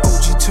talk,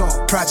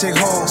 Project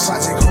Halls,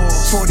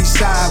 40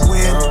 side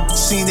where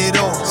seen it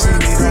all.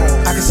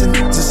 I can send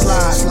to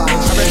slide.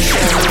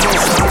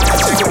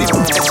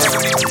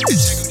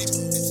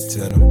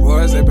 Tell them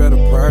boys they better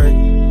pray.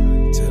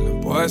 Tell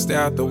them boys stay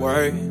out the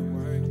way.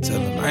 Tell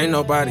them ain't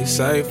nobody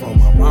safe. On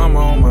my mama,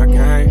 on my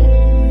gang.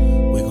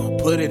 We gon'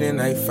 put it in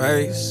their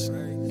face.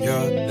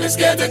 Yeah. They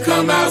scared to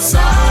come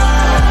outside.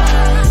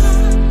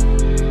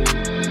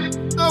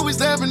 Always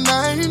every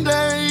night and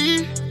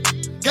day.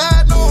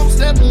 God know I'm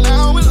stepping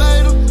out with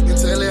later.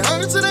 Until it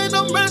hurts, it ain't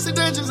no mercy,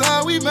 that's just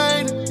how we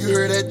made it. You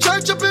heard that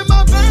church up in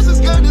my verses,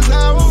 God, this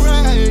how I'm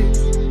raised.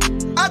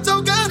 I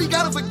told God he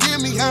gotta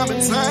forgive me, I'm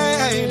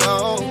insane,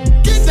 oh.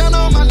 Get down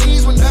on my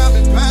knees when I'm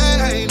in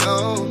pain,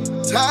 oh.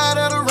 Tired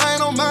of the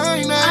rain on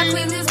my name. I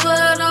clean this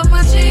blood off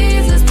my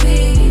Jesus,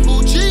 please.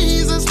 Oh,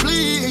 Jesus,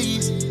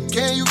 please.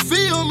 Can you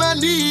feel my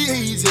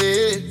needs,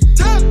 yeah?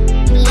 Top,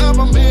 and up,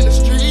 I'm in the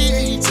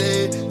streets,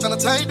 yeah. Tryna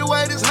take the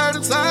weight that's hurt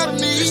inside of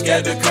me. They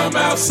scared to come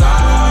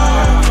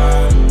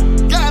outside.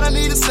 God, I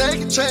need a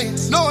second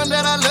chance. Knowing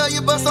that I love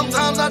you, but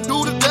sometimes I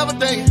do the devil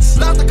dance.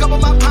 Lost a couple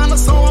of my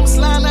partners, so I'm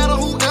sliding out of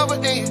whoever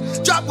ends.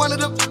 Drop one of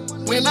the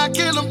when I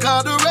kill them,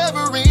 call the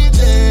reverend,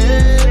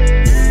 yeah.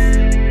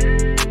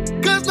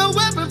 Cause no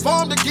weapon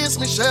formed against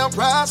me shall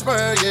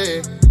prosper,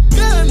 yeah.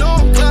 God, I know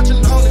I'm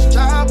clutching on this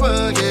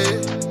chopper,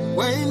 yeah.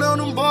 Waiting on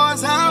them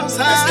boys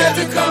outside. They scared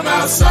to come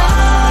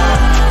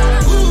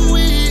outside. Ooh,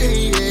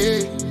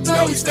 yeah.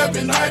 Now we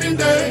stepping night and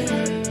day.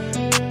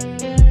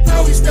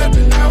 Now we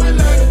stepping now and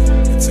later.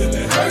 Until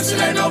it hurts,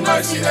 it ain't no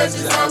mercy, that's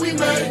just how we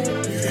made. You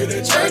hear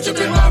the church up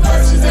in my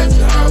verses, that's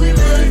just how we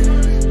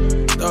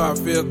made. Though I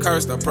feel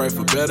cursed, I pray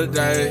for better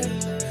days.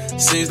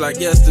 Seems like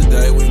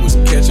yesterday we was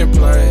catching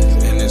plays,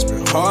 and it's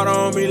been hard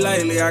on me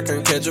lately, I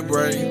can't catch a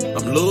break.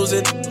 I'm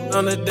losing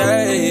on a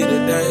day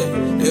to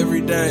day.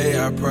 Every day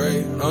I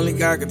pray, only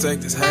God can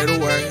take this hate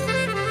away.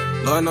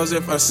 Lord knows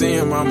if I see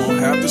him, I'm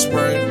gonna have to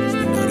spray.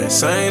 You know that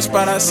same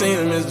spot I seen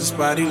him is the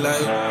spot he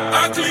lay.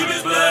 I clean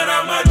this blood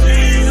out my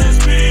Jesus,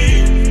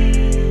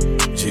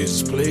 please.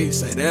 Jesus, please,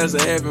 say there's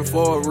a heaven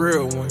for a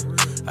real one.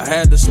 I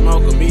had to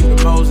smoke him, even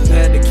Moses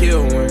had to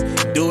kill one.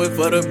 Do it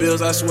for the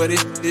bills, I swear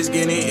this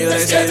getting ill. They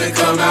scared to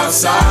come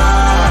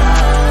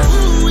outside.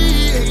 Ooh,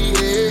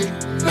 yeah.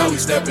 Now we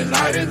stepping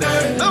night and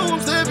day. Now I'm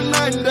stepping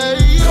night and day.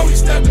 Now we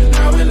stepping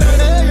now and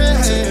later.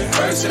 Until it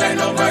hurts, it ain't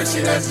no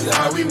mercy, that's just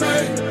how we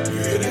made. You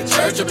hear the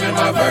church up in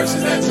my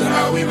verses, that's just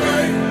how we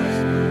made.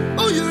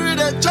 Oh, you hear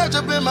that church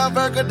up in my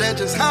burger, that's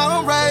just how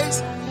I'm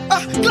raised.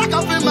 Glock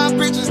off in my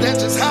britches, that's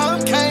just how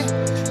I'm came.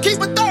 Keep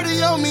a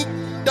 30 on me,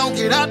 don't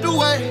get out the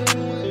way.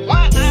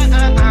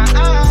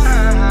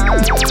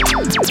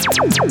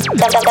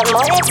 The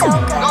morning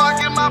talker. Go I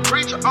get my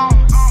preacher on.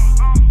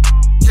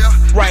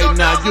 Right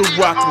now you're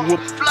rocking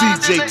with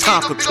DJ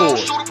Tonka Toy.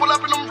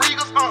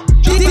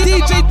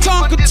 DJ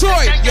Tonka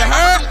Toy, you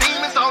heard?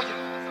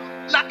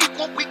 Not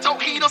equal, we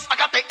told heaters, I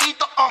got the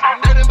ether.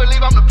 They didn't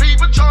believe I'm the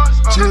people choice.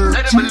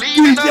 They didn't believe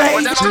in us,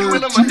 but now I'm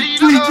in the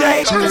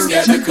They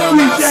scared to come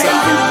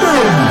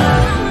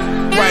outside.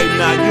 Right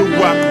now you're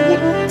rocking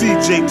with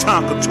DJ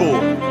Tonka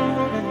Toy.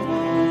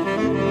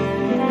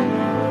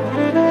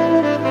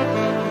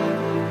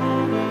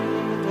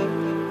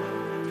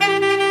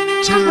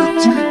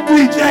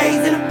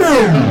 DJs in the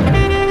building.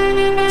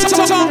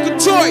 Tonka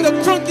Toy, the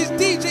crunkiest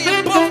DJ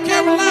in both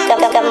Carolina.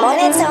 The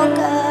morning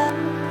talker.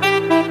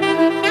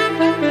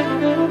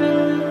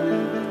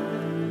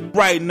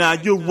 Right now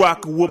you're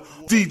rocking with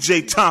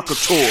DJ Tonka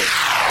Toy.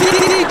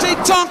 DJ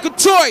Tonka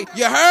Toy,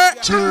 you heard?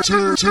 Tonka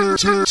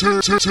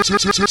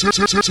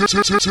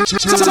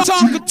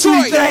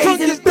Toy, the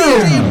crunkiest DJ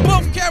in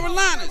both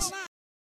Carolinas.